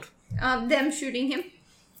back and killed? Them shooting him.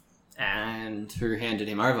 And who handed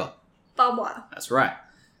him over? Barbwire. That's right.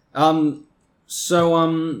 Which I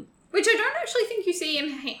don't actually think you see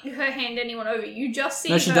her hand anyone over. You just see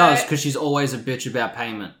her... No, she does, because she's always a bitch about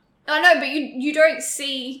payment. I know, but you don't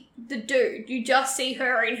see the dude. You just see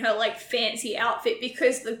her in her, fancy outfit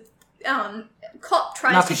because the cop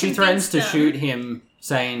tries to because she threatens to shoot him,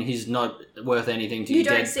 saying he's not worth anything to you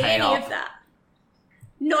dead, pay off. You don't see any of that.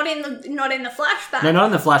 Not in the flashback. No, not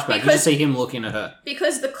in the flashback. You just see him looking at her.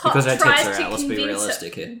 Because the cop tries to convince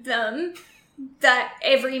them that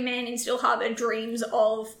every man in Still Harbor dreams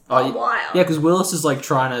of Barbwire. Yeah, because Willis is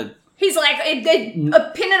trying to... He's like, pin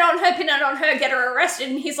it on her, get her arrested.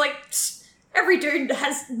 And he's like, every dude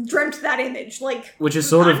has dreamt that image. Which is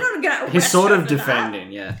sort of... I'm not gonna arrest he's sort her of defending,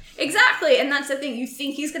 that. Yeah. Exactly, and that's the thing. You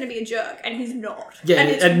think he's going to be a jerk, and he's not. Yeah, and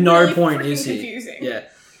it's at no really point is he. Confusing. Yeah.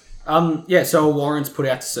 So a warrant's put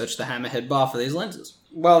out to search the Hammerhead bar for these lenses.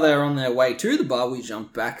 While they're on their way to the bar, we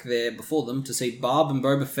jump back there before them to see Barb and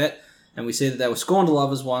Boba Fett, and we see that they were scorned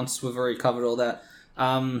lovers once. We've already covered all that.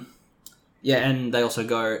 And they also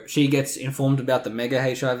go... She gets informed about the mega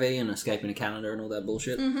HIV and escaping to Canada and all that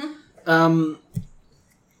bullshit. Mm-hmm.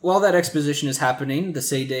 While that exposition is happening, the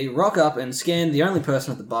CD rock up and scan the only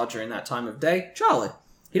person at the bar during that time of day, Charlie.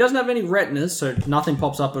 He doesn't have any retinas, so nothing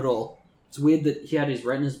pops up at all. It's weird that he had his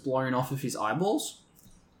retinas blown off of his eyeballs.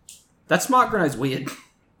 That smart grenade's weird.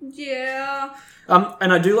 Yeah.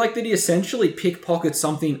 And I do like that he essentially pickpockets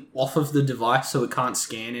something off of the device so it can't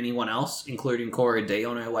scan anyone else, including Cora D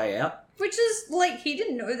on her way out. Which is, like, he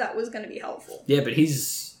didn't know that was going to be helpful. Yeah, but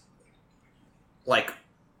he's, like,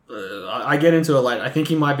 I get into it later. I think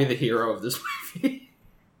he might be the hero of this movie.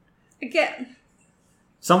 Again.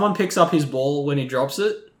 Someone picks up his ball when he drops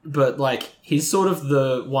it, but, like, he's sort of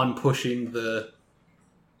the one pushing the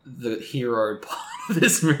hero part of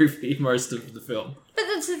this movie most of the film. But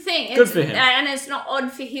that's the thing. Good for him. And it's not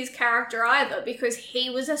odd for his character either, because he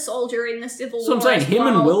was a soldier in the Civil War. So I'm saying, him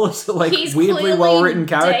and Willis are, like, weirdly well-written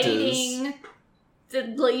characters. Dating the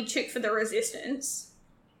lead chick for the Resistance.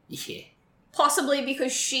 Yeah. Possibly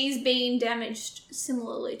because she's being damaged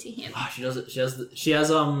similarly to him. Oh, she does it. She has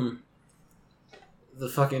the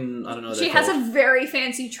fucking, I don't know what she has a very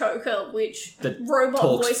fancy choker, which that robot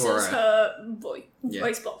voices her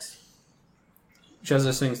voice box. She has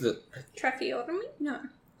those things that... Tracheotomy? No.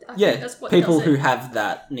 That's what people who have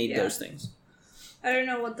that need those things. I don't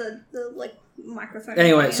know what the microphone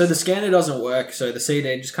Anyway, is. so the scanner doesn't work, so the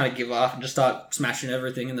CD just kind of give up and just start smashing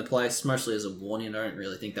everything into place, mostly as a warning. I don't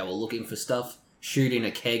really think they were looking for stuff. Shooting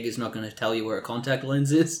a keg is not going to tell you where a contact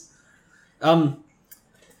lens is.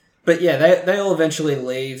 But yeah, they all eventually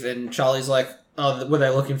leave, and Charlie's like, "Oh, were they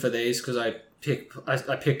looking for these? Because I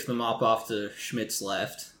picked them up after Schmitz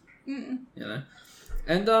left." You know,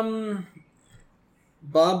 and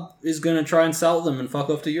Bob is going to try and sell them and fuck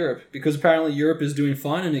off to Europe because apparently Europe is doing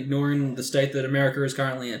fine and ignoring the state that America is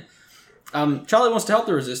currently in. Charlie wants to help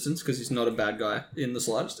the Resistance because he's not a bad guy in the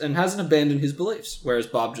slightest and hasn't abandoned his beliefs, whereas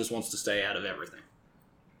Bob just wants to stay out of everything.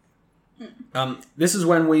 This is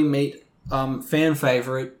when we meet fan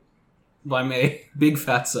favourite by me, Big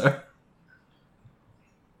Fatso.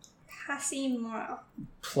 Passy Moore.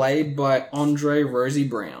 Played by Andre Rosie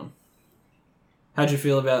Brown. How'd you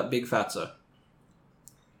feel about Big Fatso?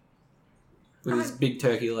 With his big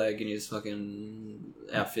turkey leg and his fucking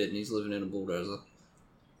outfit and he's living in a bulldozer.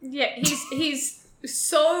 Yeah, he's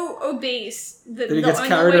so obese that he gets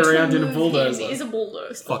carried around in a bulldozer. Is a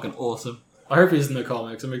bulldozer. Fucking awesome. I hope he's in the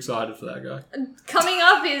comics. I'm excited for that guy. Coming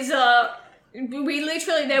up is,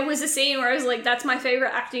 there was a scene where I was like, that's my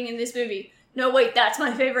favourite acting in this movie. No, wait, that's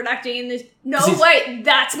my favourite acting in this... No, wait,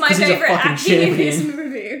 that's my favourite acting in this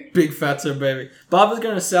movie. Big Fatso, baby. Bob is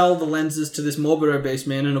going to sell the lenses to this morbid obese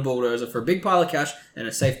man in a bulldozer for a big pile of cash and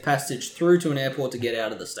a safe passage through to an airport to get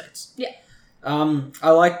out of the States. Yeah. I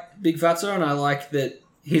like Big Fatso, and I like that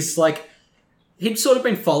he's like... He'd sort of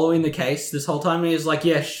been following the case this whole time, and he was like,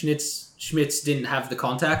 yeah, Schmitz didn't have the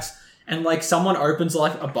contacts. And, like, someone opens,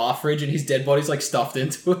 like, a bar fridge and his dead body's, like, stuffed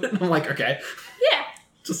into it. And I'm like, okay. Yeah.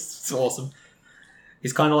 Just, it's awesome.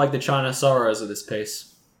 He's kind of like the China Sorrows of this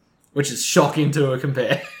piece, which is shocking to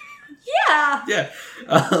compare. Yeah. Yeah.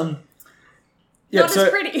 Not as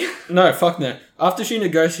pretty. No, fuck no. After she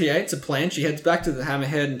negotiates a plan, she heads back to the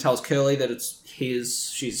Hammerhead and tells Curly that it's his.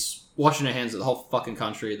 She's washing her hands of the whole fucking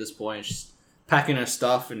country at this point. She's packing her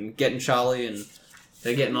stuff and getting Charlie, and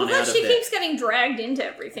they're getting on out of there. She keeps getting dragged into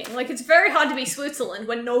everything. Like, it's very hard to be Switzerland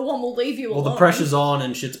when no one will leave you alone. Well, the pressure's on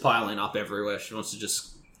and shit's piling up everywhere. She wants to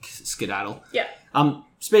just skedaddle. Yeah.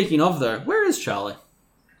 Speaking of, though, where is Charlie?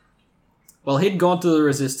 Well, he'd gone to the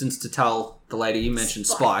Resistance to tell the lady you mentioned,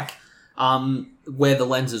 Spike, where the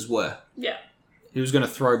lenses were. Yeah. He was going to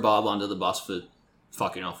throw Barb under the bus for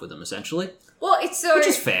fucking off with them, essentially. Well, it's so... Which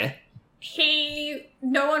is fair.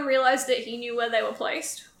 No one realised that he knew where they were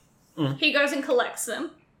placed. He goes and collects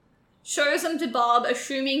them, shows them to Barb,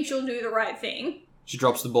 assuming she'll do the right thing. She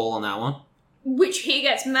drops the ball on that one. Which he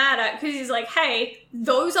gets mad at, because he's like, hey,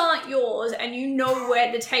 those aren't yours, and you know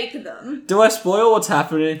where to take them. Do I spoil what's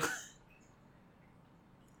happening?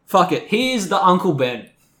 Fuck it. He is the Uncle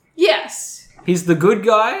Ben. Yes. He's the good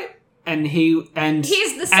guy, and he's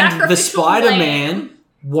the sacrificial the Spider-Man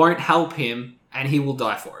won't help him, and he will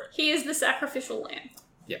die for it. He is the sacrificial lamb.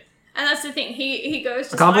 Yeah. And that's the thing. He goes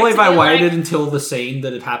to... I can't believe I waited until the scene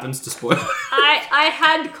that it happens to spoil. I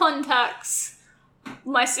had contacts.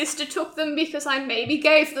 My sister took them because I maybe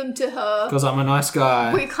gave them to her. Because I'm a nice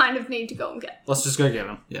guy. We kind of need to go and get them. Let's just go get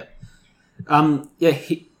them. Yeah. And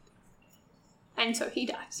And so he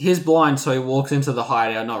dies. He's blind, so he walks into the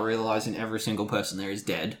hideout not realising every single person there is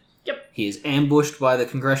dead. Yep. He is ambushed by the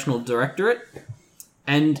Congressional Directorate,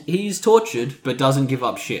 and he's tortured, but doesn't give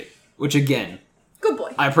up shit. Which, again... Good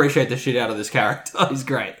boy. I appreciate the shit out of this character. He's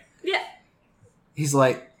great. Yeah. He's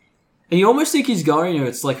like... And you almost think he's going,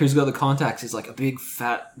 it's like, who's got the contacts? He's like a big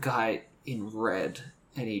fat guy in red,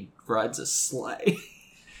 and he rides a sleigh.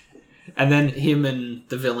 And then him and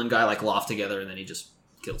the villain guy, like, laugh together, and then he just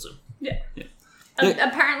kills him. Yeah. Yeah.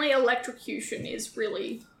 Apparently electrocution is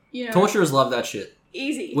really, Torturers love that shit.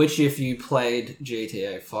 Easy. Which, if you played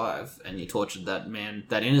GTA 5 and you tortured that man,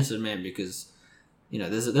 that innocent man, because,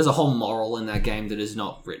 there's a whole moral in that game that is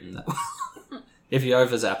not written that well. If you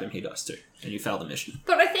overzap him, he dies too, and you fail the mission.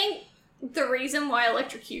 But I think the reason why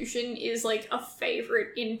electrocution is, like, a favourite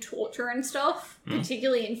in torture and stuff,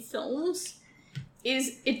 particularly in films,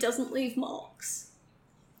 is it doesn't leave marks.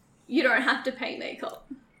 You don't have to paint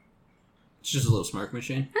makeup. It's just a little smoke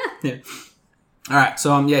machine. Yeah. Alright,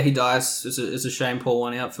 so he dies. It's a shame pour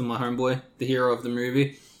one out for my homeboy, the hero of the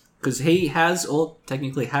movie. Because he has, or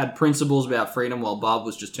technically had, principles about freedom while Barb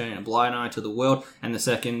was just turning a blind eye to the world, and the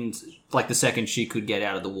second she could get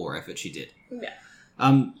out of the war effort, she did. Yeah.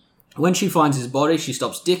 When she finds his body, she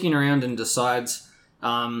stops dicking around and decides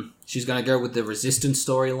she's going to go with the Resistance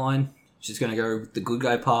storyline. She's going to go with the good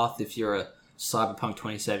guy path. If you're a Cyberpunk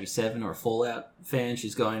 2077 or a Fallout fan,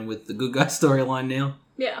 she's going with the good guy storyline now.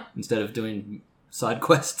 Yeah. Instead of doing side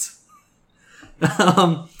quests.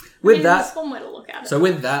 That's one way to look at it. So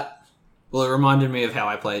with that, it reminded me of how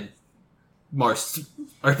I played most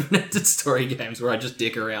open-ended story games where I just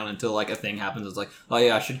dick around until like a thing happens. It's like, oh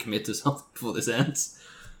yeah, I should commit to something before this ends.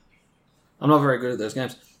 I'm not very good at those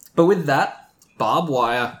games. But with that,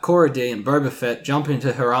 Barbwire, Cora D, and Boba Fett jump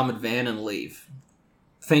into her armoured van and leave.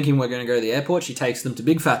 Thinking we're going to go to the airport, she takes them to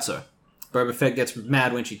Big Fatso. Boba Fett gets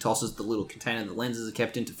mad when she tosses the little container the lenses are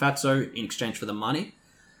kept into Fatso in exchange for the money.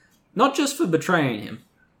 Not just for betraying him,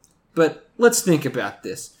 but let's think about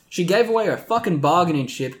this. She gave away her fucking bargaining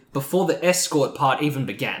chip before the escort part even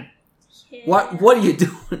began. Yeah. What are you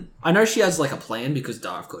doing? I know she has like a plan because,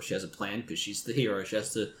 of course she has a plan because she's the hero.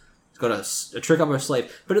 She's got a trick up her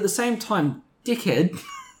sleeve. But at the same time, dickhead.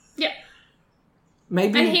 Yeah.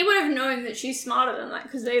 Maybe. And he would have known that she's smarter than that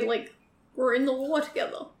because they were in the war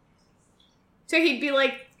together. So he'd be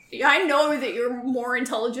like, I know that you're more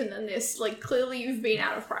intelligent than this. Like, clearly you've been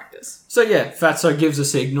out of practice. So yeah, Fatso gives a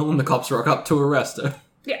signal and the cops rock up to arrest her.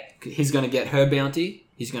 Yeah. He's going to get her bounty.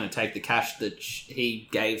 He's going to take the cash that he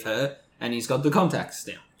gave her. And he's got the contacts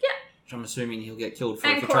now. Yeah. Which I'm assuming he'll get killed for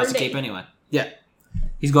if he tries to keep anyway. Yeah.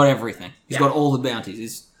 He's got everything. He's got all the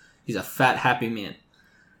bounties. He's a fat, happy man.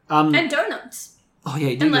 And donuts. Oh yeah,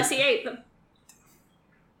 he did. Unless he ate them.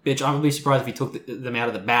 Bitch, I would be surprised if he took them out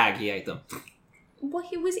of the bag, he ate them. Well,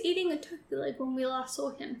 he was eating a turkey leg when we last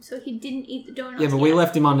saw him, so he didn't eat the donuts. Yeah, but we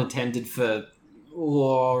left him unattended for...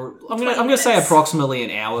 I'm gonna say approximately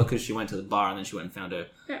an hour, because she went to the bar and then she went and found her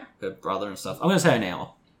brother and stuff. I'm gonna say an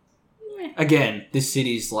hour. Yeah. Again, this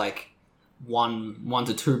city's like one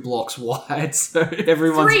to 2 blocks wide, so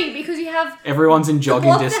everyone's... 3, because you have... Everyone's in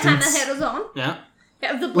jogging distance. The block the Hammerhead was on. Yeah. You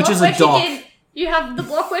have the block which is where a dock. You have the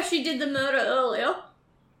block where she did the murder earlier.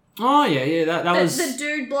 Oh, yeah, that was... The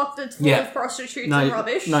dude block that's full of prostitutes and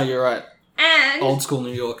rubbish. No, you're right. And... Old school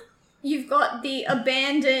New York. You've got the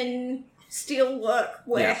abandoned steelwork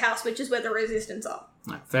warehouse, which is where the Resistance are.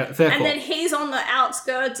 No, fair call. And then he's on the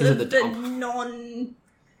outskirts of the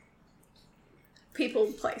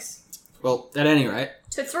non-people place. Well, at any rate...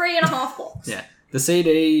 So 3.5 blocks. Yeah. The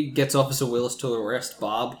CD gets Officer Willis to arrest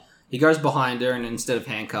Barb. He goes behind her, and instead of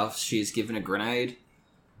handcuffs, she's given a grenade.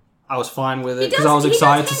 I was fine with it, because I was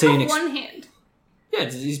excited to see one hand. Yeah,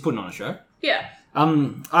 he's putting on a show. Yeah.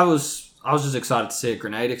 I was just excited to see a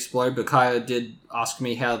grenade explode, but Kaya did ask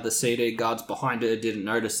me how the CD guards behind her didn't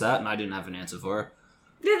notice that, and I didn't have an answer for her.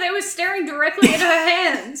 Yeah, they were staring directly at her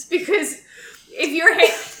hands, because if your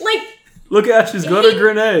hand... Look out, she's got a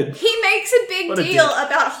grenade. He makes a big deal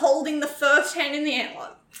about holding the first hand in the air,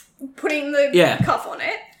 putting the cuff on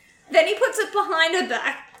it. Then he puts it behind her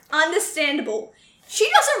back. Understandable. She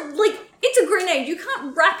doesn't, it's a grenade. You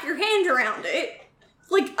can't wrap your hand around it.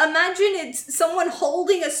 Imagine it's someone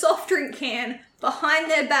holding a soft drink can behind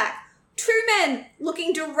their back. 2 men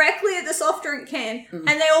looking directly at the soft drink can, and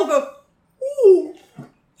they all go, ooh,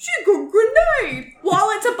 she got a grenade, while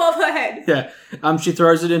it's above her head. Yeah. She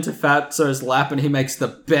throws it into Fatso's lap, and he makes the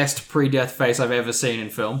best pre-death face I've ever seen in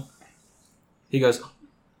film. He goes...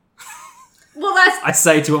 Well, that's... I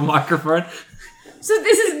say to a microphone. So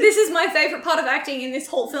this is my favourite part of acting in this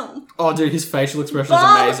whole film. Oh, dude, his facial expression is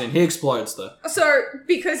amazing. He explodes, though. So,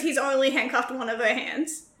 because he's only handcuffed one of her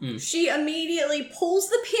hands, she immediately pulls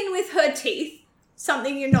the pin with her teeth,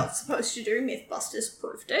 something you're not supposed to do, Mythbusters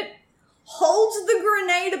proved it, holds the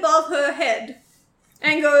grenade above her head,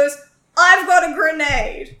 and goes, "I've got a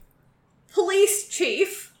grenade." Police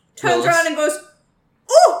chief turns around and goes,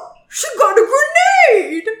 "Oh, she got a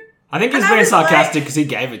grenade!" I think he's being sarcastic because he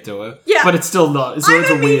gave it to her. Yeah. But it's still not. It's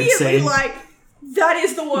a weird scene. Like, that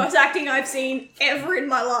is the worst acting I've seen ever in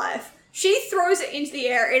my life. She throws it into the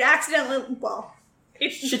air. It accidentally,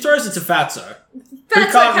 she throws it to Fatso. Who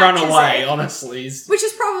can't run away, honestly. Which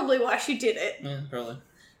is probably why she did it. Yeah, probably.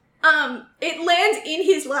 It lands in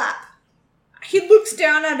his lap. He looks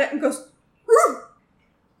down at it and goes, "Ooh!"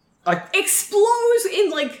 Explodes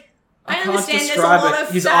in, like... I can't understand describe there's a lot it.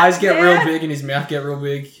 of His fat eyes get there. real big and his mouth get real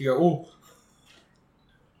big. You go, ooh.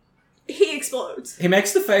 He explodes. He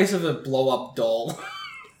makes the face of a blow-up doll.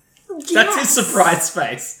 That's his surprise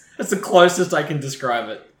face. That's the closest I can describe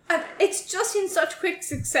it. It's just in such quick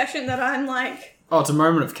succession that I'm like... Oh, it's a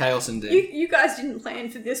moment of chaos indeed. You guys didn't plan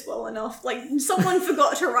for this well enough. Like, someone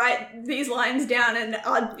forgot to write these lines down and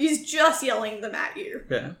is just yelling them at you.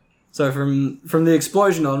 Yeah. So from the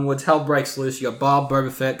explosion onwards, hell breaks loose. You got Barb, Boba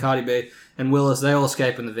Fett, Cardi B, and Willis. They all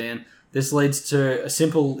escape in the van. This leads to a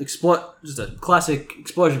simple just a classic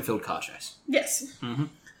explosion-filled car chase. Yes.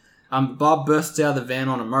 Mm-hmm. Barb bursts out of the van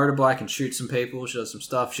on a motorbike and shoots some people. She does some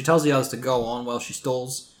stuff. She tells the others to go on while she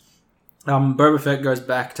stalls. Boba Fett goes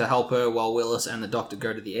back to help her while Willis and the doctor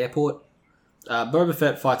go to the airport. Boba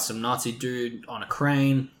Fett fights some Nazi dude on a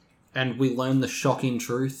crane, and we learn the shocking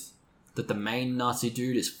truth that the main Nazi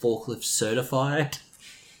dude is forklift certified.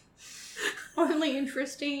 Only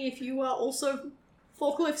interesting if you are also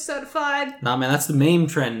forklift certified. Nah, man, that's the meme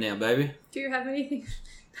trend now, baby. Do you have anything?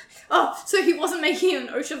 Oh, so he wasn't making an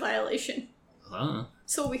OSHA violation. I don't know.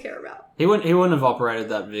 That's all we care about. He wouldn't have operated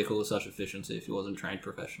that vehicle with such efficiency if he wasn't trained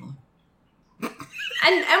professionally.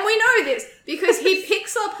 And we know this because he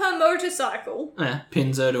picks up her motorcycle. Yeah,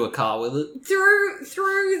 pins her to a car with it.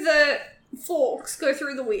 Through the forks, go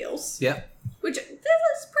through the wheels. Yep. Which,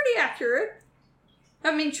 that's pretty accurate.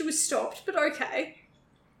 I mean, she was stopped, but okay.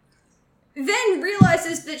 Then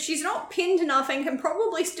realises that she's not pinned enough and can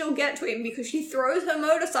probably still get to him because she throws her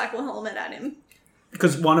motorcycle helmet at him.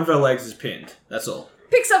 Because one of her legs is pinned, that's all.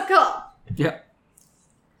 Picks up car. Yep.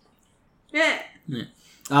 Yeah.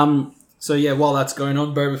 So yeah, while that's going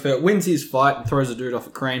on, Boba Fett wins his fight and throws a dude off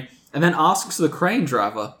a crane, and then asks the crane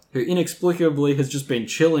driver, who inexplicably has just been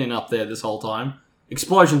chilling up there this whole time.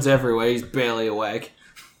 Explosions everywhere, he's barely awake.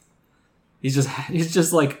 He's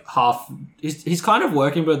just like half... He's kind of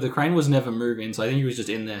working, but the crane was never moving, so I think he was just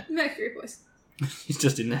in there. Mercury voice. He's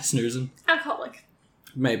just in there snoozing. Alcoholic.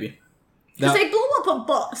 Maybe. Because they blew up a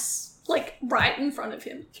bus, like, right in front of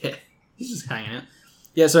him. Yeah, he's just hanging out.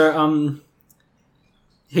 Yeah, so,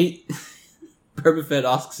 Boba Fett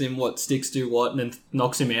asks him what sticks do what, and then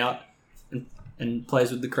knocks him out and plays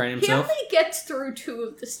with the crane himself. He only gets through 2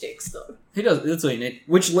 of the sticks, though. He does, that's all you need.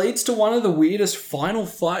 Which leads to one of the weirdest final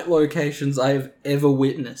fight locations I have ever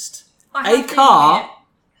witnessed. A car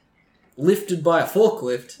lifted by a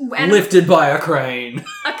forklift, lifted by a crane.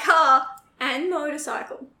 A car and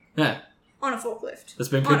motorcycle. Yeah. On a forklift. That's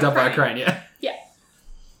been picked up by a crane, yeah. Yeah.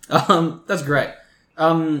 That's great.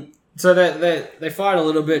 So they fight a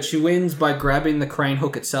little bit. She wins by grabbing the crane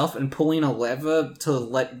hook itself and pulling a lever to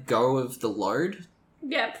let go of the load.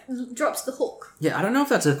 Yeah, drops the hook. Yeah, I don't know if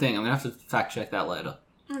that's a thing. I'm going to have to fact check that later.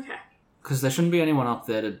 Okay. Because there shouldn't be anyone up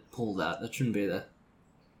there to pull that. That shouldn't be there.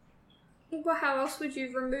 Well, how else would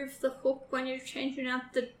you remove the hook when you're changing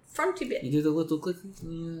out the fronty bit? You do the little click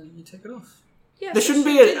and you take it off. Yeah, there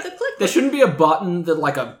shouldn't be a button that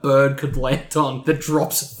like a bird could land on that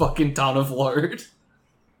drops a fucking ton of load.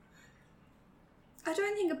 I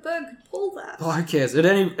don't think a bird could pull that. Oh, who cares? At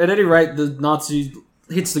any rate, the Nazi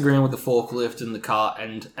hits the ground with the forklift in the car,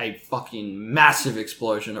 and a fucking massive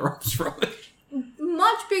explosion erupts from it.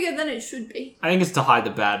 Much bigger than it should be. I think it's to hide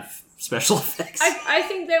the bad special effects. I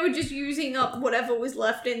think they were just using up whatever was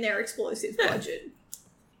left in their explosive budget.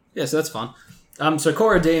 Yeah, so that's fun. So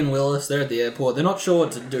Cora D and Willis, they're at the airport. They're not sure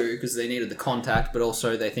what to do because they needed the contact, but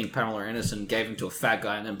also they think Pamela Anderson gave him to a fat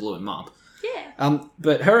guy and then blew him up. Yeah.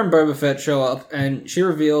 But her and Boba Fett show up, and she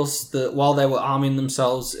reveals that while they were arming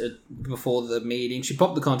themselves before the meeting, she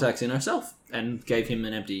popped the contacts in herself and gave him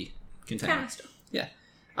an empty container. Canister. Yeah.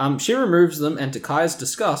 She removes them, and to Kai's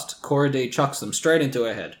disgust, Cora D chucks them straight into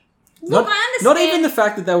her head. Look, I understand. Not even the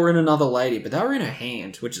fact that they were in another lady, but they were in her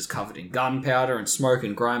hand, which is covered in gunpowder and smoke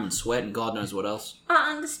and grime and sweat and God knows what else.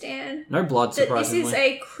 I understand. No blood, surprisingly. This is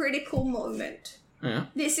a critical moment Yeah.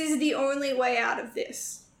 This is the only way out of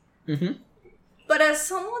this. Mm-hmm. But as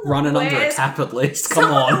someone that running wears, under a tap at least, come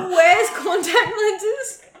on. Someone who wears contact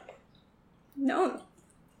lenses? No.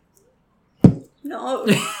 No.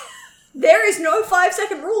 There is no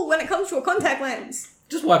 5-second rule when it comes to a contact lens.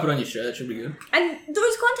 Just wipe it on your shirt, it should be good. And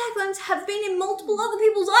those contact lenses have been in multiple other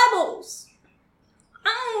people's eyeballs.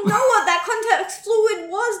 I don't know what that contact fluid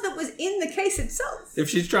was that was in the case itself. If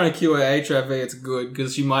she's trying to cure HIV, it's good,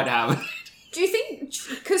 because she might have it. Do you think...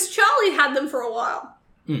 Because Charlie had them for a while.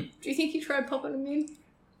 Mm. Do you think he tried popping them in?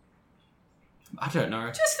 I don't know.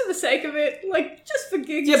 Just for the sake of it. Like, just for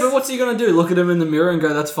gigs. Yeah, but what's he going to do? Look at him in the mirror and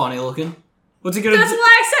go, that's funny looking? What's he going to do? That's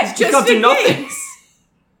why I said, just for gigs.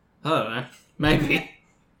 I don't know. Maybe.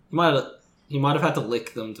 He might have had to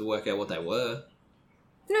lick them to work out what they were.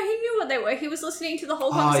 No, he knew what they were. He was listening to the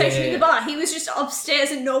whole conversation in the bar. He was just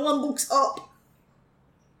upstairs and no one looks up.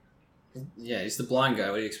 Yeah, he's the blind guy.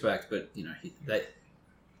 What do you expect? But, you know,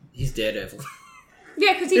 he's Daredevil.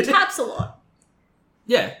 Yeah, because he taps a lot.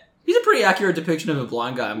 Yeah. He's a pretty accurate depiction of a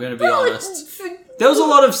blind guy, I'm going to be honest. There was a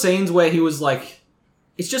lot of scenes where he was like...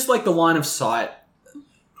 It's just like the line of sight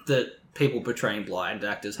that people portraying blind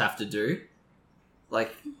actors have to do.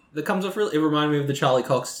 Like, that comes off really... It reminded me of the Charlie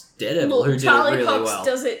Cox Daredevil, who did it really well. Charlie Cox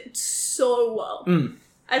does it so well. Mm.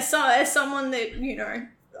 As someone that, you know,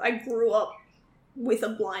 I grew up with a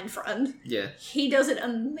blind friend. Yeah. He does it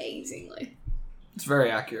amazingly. It's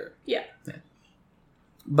very accurate. Yeah.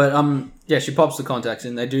 But, yeah, she pops the contacts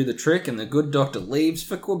in, they do the trick, and the good doctor leaves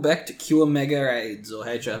for Quebec to cure Mega AIDS, or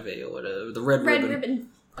HIV, or whatever, the Red Ribbon.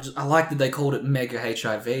 I like that they called it Mega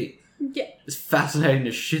HIV. Yeah. It's fascinating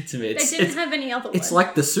as shit to me. They didn't have any other It's word.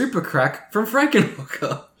 like the super crack from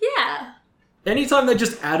Frankenhooker. Yeah. Anytime they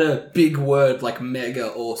just add a big word like mega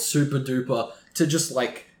or super duper to just,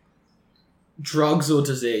 like, drugs or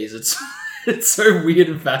disease, it's so weird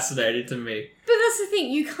and fascinating to me. But that's the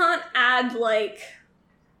thing, you can't add, like...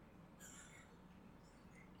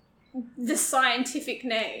 the scientific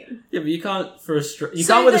name. Yeah, but you can't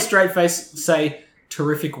can't with a straight face say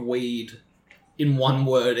terrific weed in one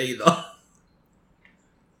word either.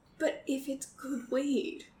 But if it's good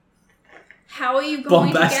weed, how are you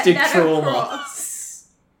going Bombastic to get that trauma. across?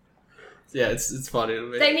 Yeah, it's funny to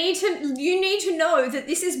me. You need to know that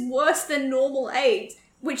this is worse than normal AIDS,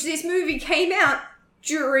 which this movie came out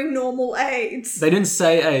during normal AIDS. They didn't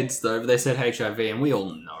say AIDS though, but they said HIV, and we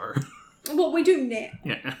all know. Well, we do now.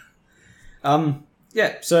 Yeah.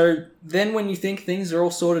 Yeah, so then when you think things are all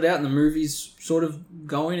sorted out and the movie's sort of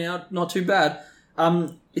going out not too bad,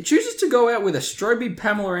 it chooses to go out with a stroby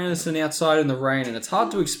Pamela Anderson outside in the rain, and it's hard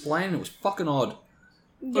to explain. It was fucking odd,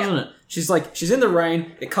 wasn't it? She's in the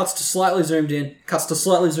rain, it cuts to slightly zoomed in, cuts to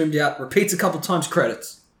slightly zoomed out, repeats a couple times,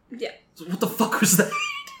 credits. Yeah. So what the fuck was that?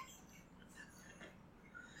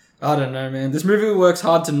 I don't know, man. This movie works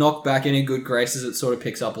hard to knock back any good graces it sort of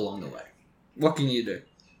picks up along the way. What can you do?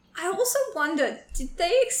 I also wonder, did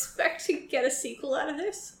they expect to get a sequel out of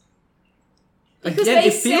this? Because Again, they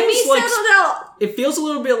it feels like settled it up. it feels a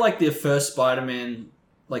little bit like the first Spider-Man,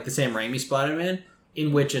 like the Sam Raimi Spider-Man,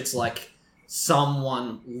 in which it's like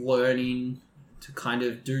someone learning to kind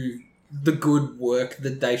of do the good work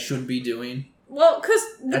that they should be doing. Well, because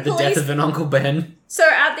at the death of an Uncle Ben. So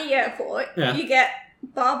at the airport, you get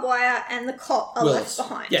Barbwire and the cop are left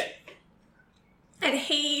behind. Yeah. And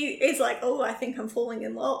he is like, oh, I think I'm falling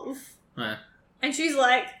in love. Yeah. And she's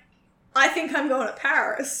like, I think I'm going to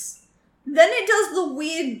Paris. Then it does the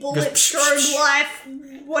weird bullet strobe life,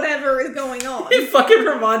 whatever is going on. It fucking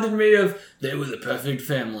reminded me of, they were the perfect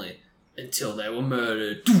family until they were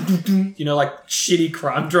murdered. You know, like shitty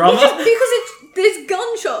crime drama. Because there's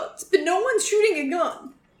gunshots, but no one's shooting a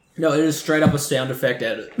gun. No, it is straight up a sound effect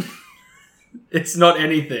edit. It's not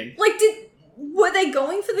anything. Like, were they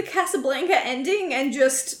going for the Casablanca ending and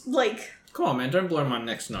just, like... Come on, man, don't blow my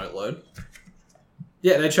next note load.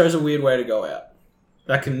 Yeah, they chose a weird way to go out.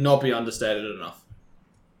 That cannot be understated enough.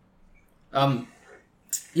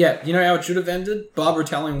 Yeah, you know how it should have ended? Barbara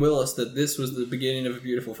telling Willis that this was the beginning of a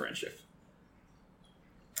beautiful friendship.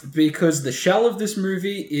 Because the shell of this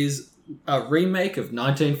movie is a remake of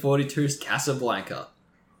 1942's Casablanca.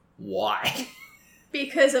 Why?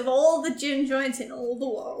 Because of all the gin joints in all the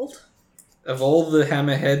world. Of all the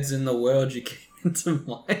hammerheads in the world, you came into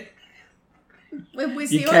my... It was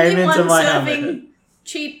the only one serving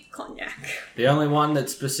cheap cognac. The only one that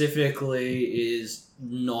specifically is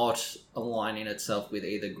not aligning itself with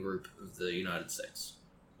either group of the United States,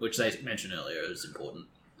 which they mentioned earlier is important.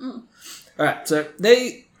 Alright, so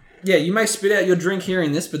you may spit out your drink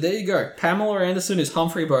hearing this, but there you go. Pamela Anderson is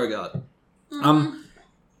Humphrey Bogart.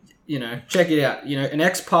 check it out. An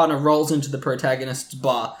ex-partner rolls into the protagonist's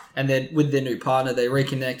bar, and then with their new partner, they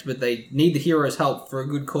reconnect, but they need the hero's help for a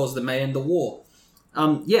good cause that may end the war.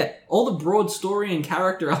 All the broad story and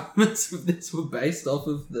character elements of this were based off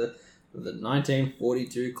of the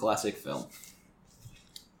 1942 classic film.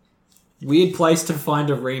 Weird place to find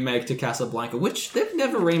a remake to Casablanca, which they've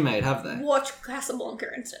never remade, have they? Watch Casablanca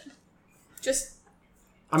instead.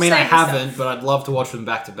 I haven't, but I'd love to watch them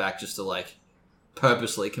back to back just to,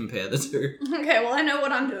 purposely compare the two. Okay, well, I know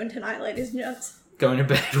what I'm doing tonight, ladies and gents. Going to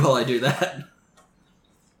bed while I do that.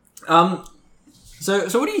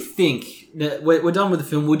 So what do you think? We're done with the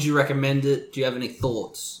film. Would you recommend it? Do you have any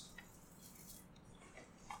thoughts?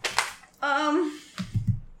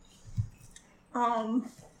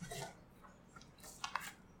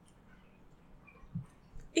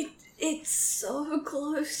 It's so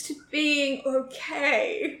close to being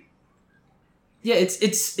okay. Yeah,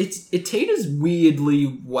 it teeters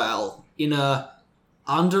weirdly well in a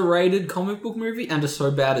underrated comic book movie and a so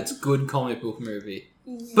bad it's good comic book movie.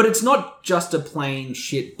 But it's not just a plain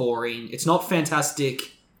shit boring. It's not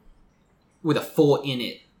fantastic with a 4 in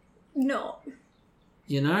it. No.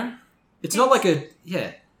 It's not like a...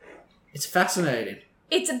 Yeah. It's fascinating.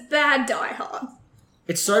 It's a bad Die Hard.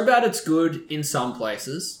 It's so bad it's good in some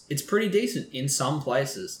places. It's pretty decent in some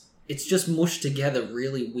places. It's just mushed together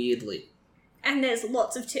really weirdly. And there's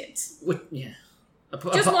lots of tits. Yeah.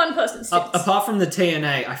 Just one person's tits. Apart from the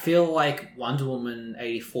TNA, I feel like Wonder Woman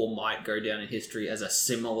 84 might go down in history as a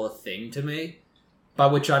similar thing to me. By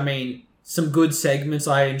which I mean some good segments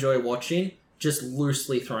I enjoy watching, just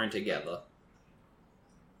loosely thrown together.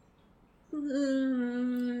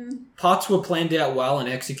 Parts were planned out well and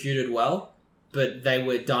executed well, but they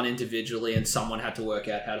were done individually and someone had to work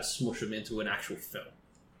out how to smush them into an actual film.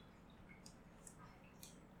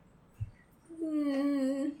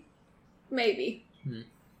 Maybe.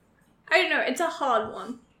 I don't know, it's a hard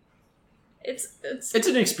one. It's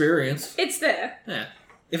an experience. It's there. Yeah.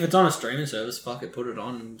 If it's on a streaming service, fuck it, put it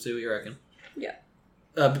on and see what you reckon. Yeah.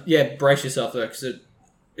 Brace yourself though, because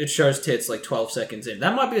it shows tits 12 seconds in.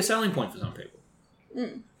 That might be a selling point for some people.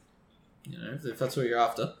 If that's what you're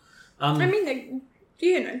after. I mean,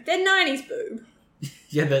 they're 90s boob.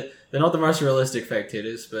 Yeah, they're not the most realistic fake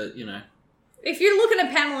titties, but, If you're looking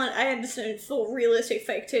at Pamela Anderson for realistic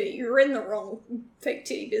fake titty, you're in the wrong fake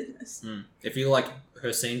titty business. If you like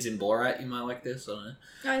her scenes in Borat, you might like this. I don't know.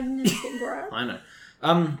 I've never seen Borat. I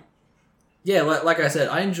know. Like I said,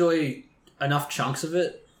 I enjoy enough chunks of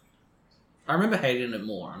it. I remember hating it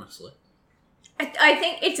more, honestly. I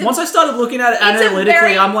think it's... Once I started looking at it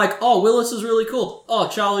analytically, I'm like, oh, Willis is really cool. Oh,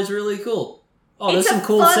 Charlie's really cool. Oh, there's some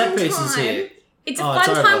cool set pieces here. It's a fun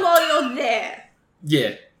time while you're there.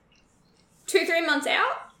 Yeah. 2-3 months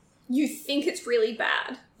out, you think it's really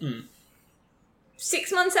bad.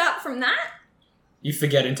 6 months out from that, you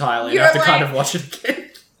forget entirely and have to kind of watch it again.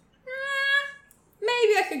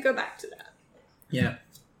 Maybe I could go back to that. Yeah.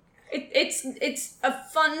 It's a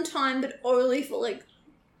fun time, but only for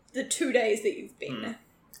the 2 days that you've been there.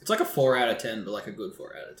 It's like a 4 out of 10, but a good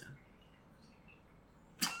 4 out of 10.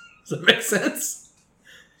 Does that make sense?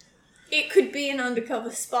 It could be an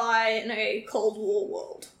undercover spy in a Cold War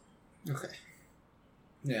world. Okay.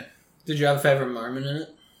 Yeah. Did you have a favourite moment in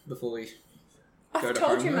it before we I've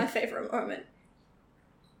told you my favourite moment.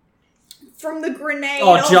 From the grenade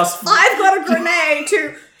I've got a grenade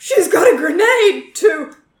to she's got a grenade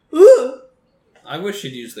to ugh. I wish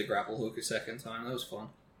you'd used the grapple hook a second time. That was fun.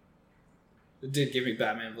 It did give me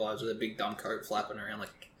Batman vibes with a big dumb coat flapping around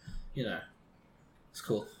it's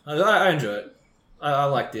cool. I enjoy it. I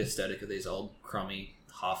like the aesthetic of these old crummy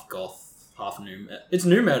half goth half new metal. It's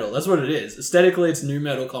new metal, that's what it is. Aesthetically, it's new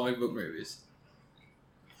metal comic book movies.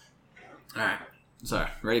 Alright, so,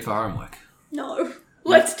 ready for homework? No,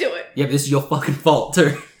 let's do it. Yeah, but this is your fucking fault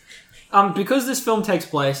too. Because this film takes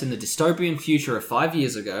place in the dystopian future of 5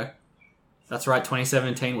 years ago. That's right,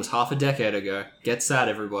 2017 was half a decade ago. Get sad,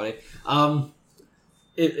 everybody. I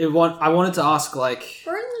wanted to ask, we're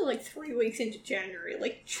only 3 weeks into January.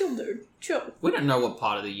 Chill, dude. Chill. We don't know what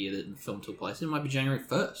part of the year that the film took place in. It might be January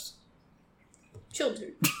 1st. Chill,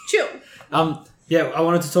 dude. Chill. I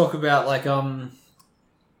wanted to talk about,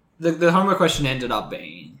 the homework question ended up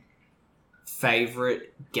being favourite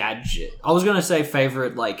gadget. I was going to say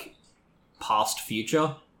favourite, past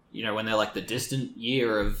future. When they're, the distant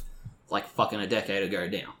year of, fucking a decade ago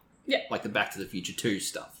now. Yeah. The Back to the Future 2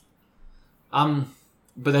 stuff. But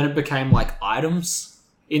then it became, items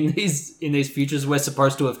in these futures we're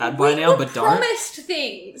supposed to have had by now, but don't. Promised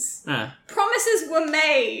things. Yeah. Promises were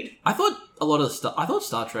made. I thought a lot of I thought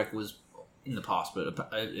Star Trek was in the past, but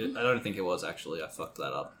I don't think it was actually. I fucked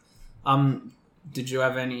that up. Did you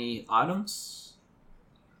have any items?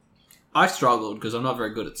 I struggled because I'm not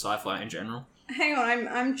very good at sci-fi in general. Hang on,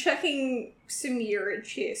 I'm checking some yearage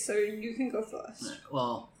here, so you can go first.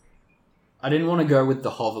 Well, I didn't want to go with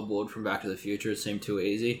the hoverboard from Back to the Future. It seemed too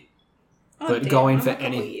easy. Oh, but damn, going I'm for a couple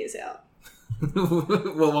any years out.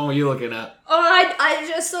 What one were you looking at? Oh, I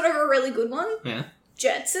just thought of a really good one. Yeah.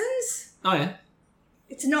 Jetsons. Oh yeah.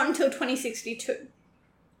 It's not until 2062.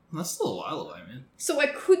 That's still a while away, man. So I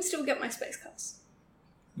could still get my space cars.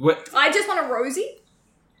 What? I just want a Rosie.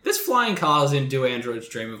 There's flying cars in Do Androids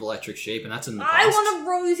Dream of Electric Sheep, and that's in the past. I want a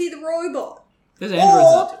Rosie the robot. There's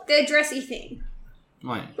androids. Or their dressy thing.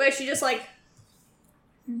 Right. Where she just like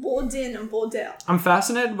boards in and boards out. I'm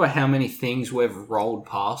fascinated by how many things we've rolled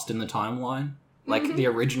past in the timeline. Like the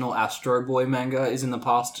original Astro Boy manga is in the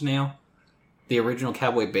past now. The original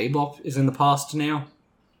Cowboy Bebop is in the past now.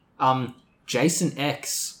 Jason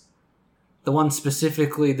X, the one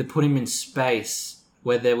specifically that put him in space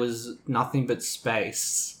where there was nothing but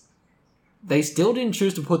space. They still didn't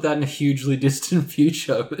choose to put that in a hugely distant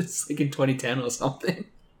future. It's like in 2010 or something.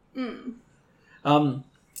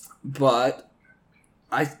 But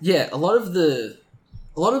a lot of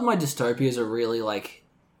my dystopias are really like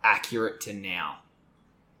accurate to now.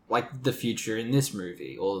 Like the future in this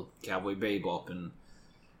movie, or Cowboy Bebop and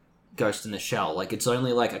Ghost in the Shell. Like, it's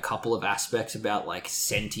only like a couple of aspects about like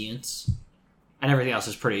sentience, and everything else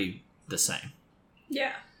is pretty the same.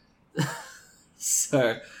 Yeah.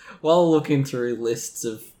 So, while looking through lists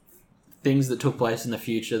of things that took place in the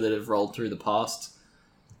future that have rolled through the past,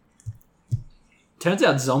 turns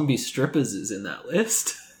out zombie strippers is in that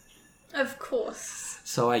list. Of course.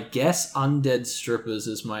 So I guess undead strippers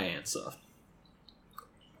is my answer.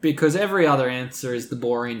 Because every other answer is the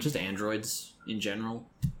boring, just androids in general.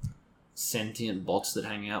 Sentient bots that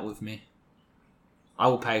hang out with me. I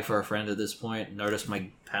will pay for a friend at this point. Notice my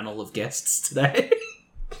panel of guests today.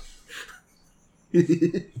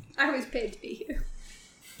 I was paid to be here.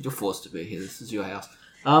 You're forced to be here. This is your house.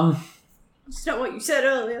 It's not what you said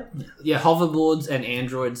earlier. Yeah, hoverboards and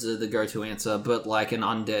androids are the go-to answer, but like an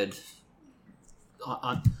undead...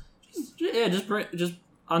 just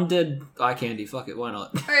undead eye candy. Fuck it, why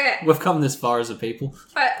not? Okay. We've come this far as a people.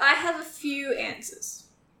 Alright, I have a few answers.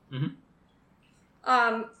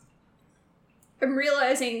 I'm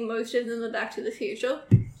realizing most of them are Back to the Future.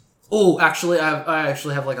 Oh, actually, I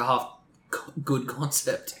actually have like a half good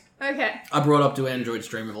concept. Okay. I brought up Do Androids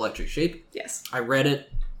Dream of Electric Sheep. Yes. I read it.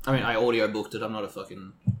 I mean, I audiobooked it. I'm not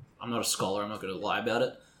a scholar. I'm not going to lie about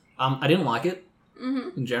it. I didn't like it.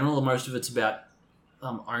 In general, most of it's about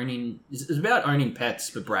it's about owning pets,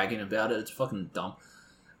 but bragging about it. It's fucking dumb.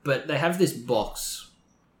 But they have this box,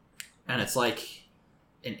 and it's like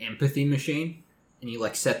an empathy machine, and you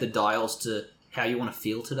like set the dials to how you want to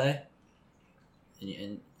feel today,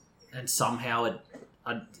 and somehow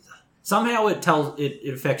it tells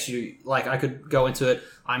it affects you. Like, I could go into it.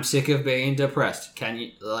 I'm sick of being depressed. Can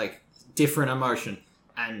you, like, different emotion,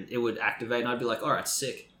 and it would activate, and I'd be like, all right,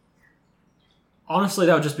 sick. Honestly,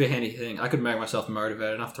 that would just be a handy thing. I could make myself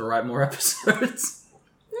motivated enough to write more episodes.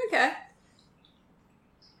 Okay.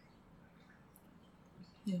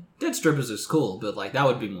 Yeah. Dead strippers is cool, but like that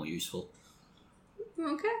would be more useful.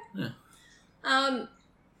 Okay. Yeah.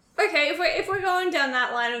 Okay, if we're going down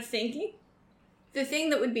that line of thinking, the thing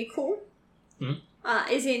that would be cool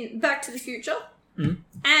is in Back to the Future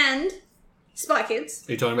and Spy Kids.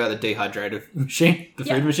 Are you talking about the dehydrated machine? The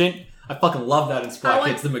food machine? I fucking love that in Spy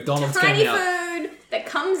Kids. The McDonald's tiny came out. food that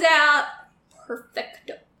comes out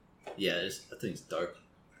perfecto. Yeah, that thing's dope.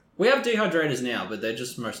 We have dehydrators now, but they're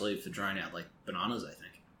just mostly for drying out like bananas, I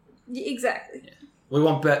think. Exactly. Yeah. We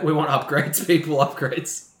want upgrades, people,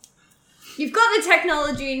 upgrades. You've got the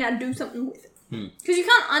technology, now do something with it. Because you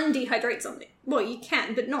can't undehydrate something. Well, you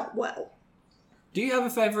can, but not well. Do you have a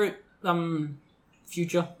favourite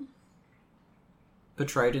future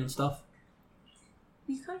portrayed in stuff?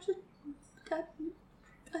 You can't just...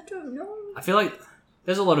 I don't know. I feel like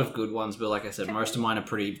there's a lot of good ones, but like I said, most of mine are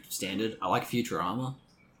pretty standard. I like Futurama,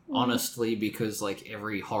 honestly, because like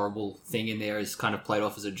every horrible thing in there is kind of played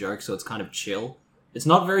off as a joke, so it's kind of chill. It's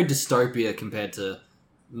not very dystopia compared to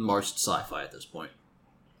most sci-fi at this point.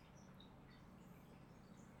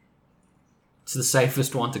 It's the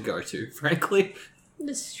safest one to go to, frankly.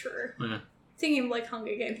 This is true. Yeah. Thinking of like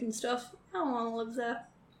Hunger Games and stuff, I don't want to live there.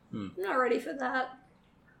 I'm not ready for that.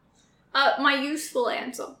 My useful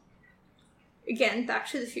answer. Again, Back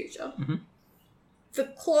to the Future. The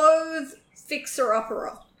clothes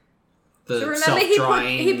fixer-upper. The so remember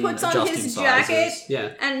he puts on his jacket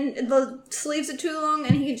yeah. and the sleeves are too long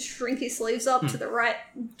and he can shrink his sleeves up to the right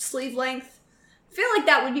sleeve length. I feel like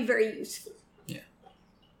that would be very useful. Yeah.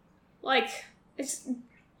 Like,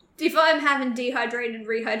 If I'm having dehydrated,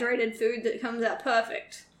 rehydrated food that comes out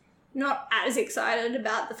perfect, not as excited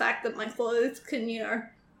about the fact that my clothes can,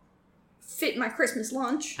 fit my Christmas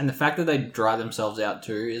lunch. And the fact that they dry themselves out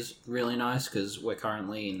too is really nice because we're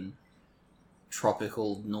currently in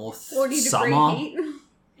tropical north 40 summer. degree heat.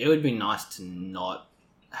 It would be nice to not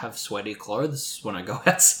have sweaty clothes when I go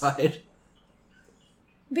outside.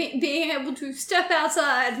 Being able to step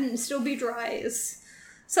outside and still be dry is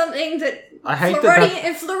something that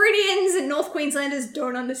Floridians and North Queenslanders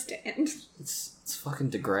don't understand. It's fucking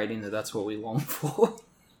degrading that's what we long for.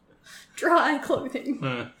 Dry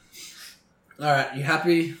clothing. Alright, you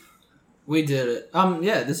happy? We did it.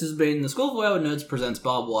 Yeah, this has been the School of Wayward Nerds presents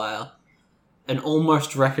Barbwire. An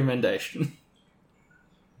almost recommendation.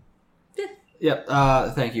 Yeah. Yep,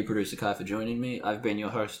 thank you, Producer Kai, for joining me. I've been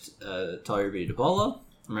your host, Toby DeBola.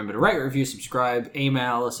 Remember to rate, review, subscribe,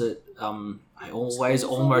 email us at, I always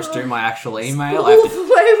almost do my actual email.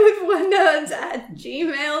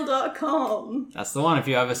 Schoolofwaywardnerds@gmail.com. That's the one. If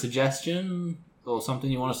you have a suggestion or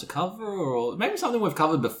something you want us to cover, or maybe something we've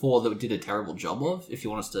covered before that we did a terrible job of, if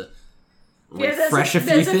you want us to refresh a few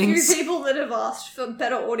things. There's a few people that have asked for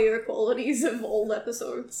better audio qualities of old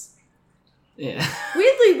episodes. Yeah.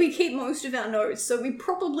 Weirdly, we keep most of our notes, so we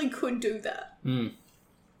probably could do that.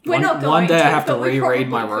 We're not going to. One day I have to reread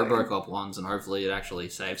my Robocop ones, and hopefully it actually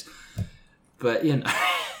saves. But, yeah,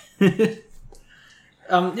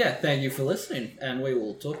 thank you for listening, and we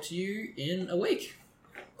will talk to you in a week.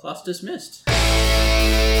 Class dismissed.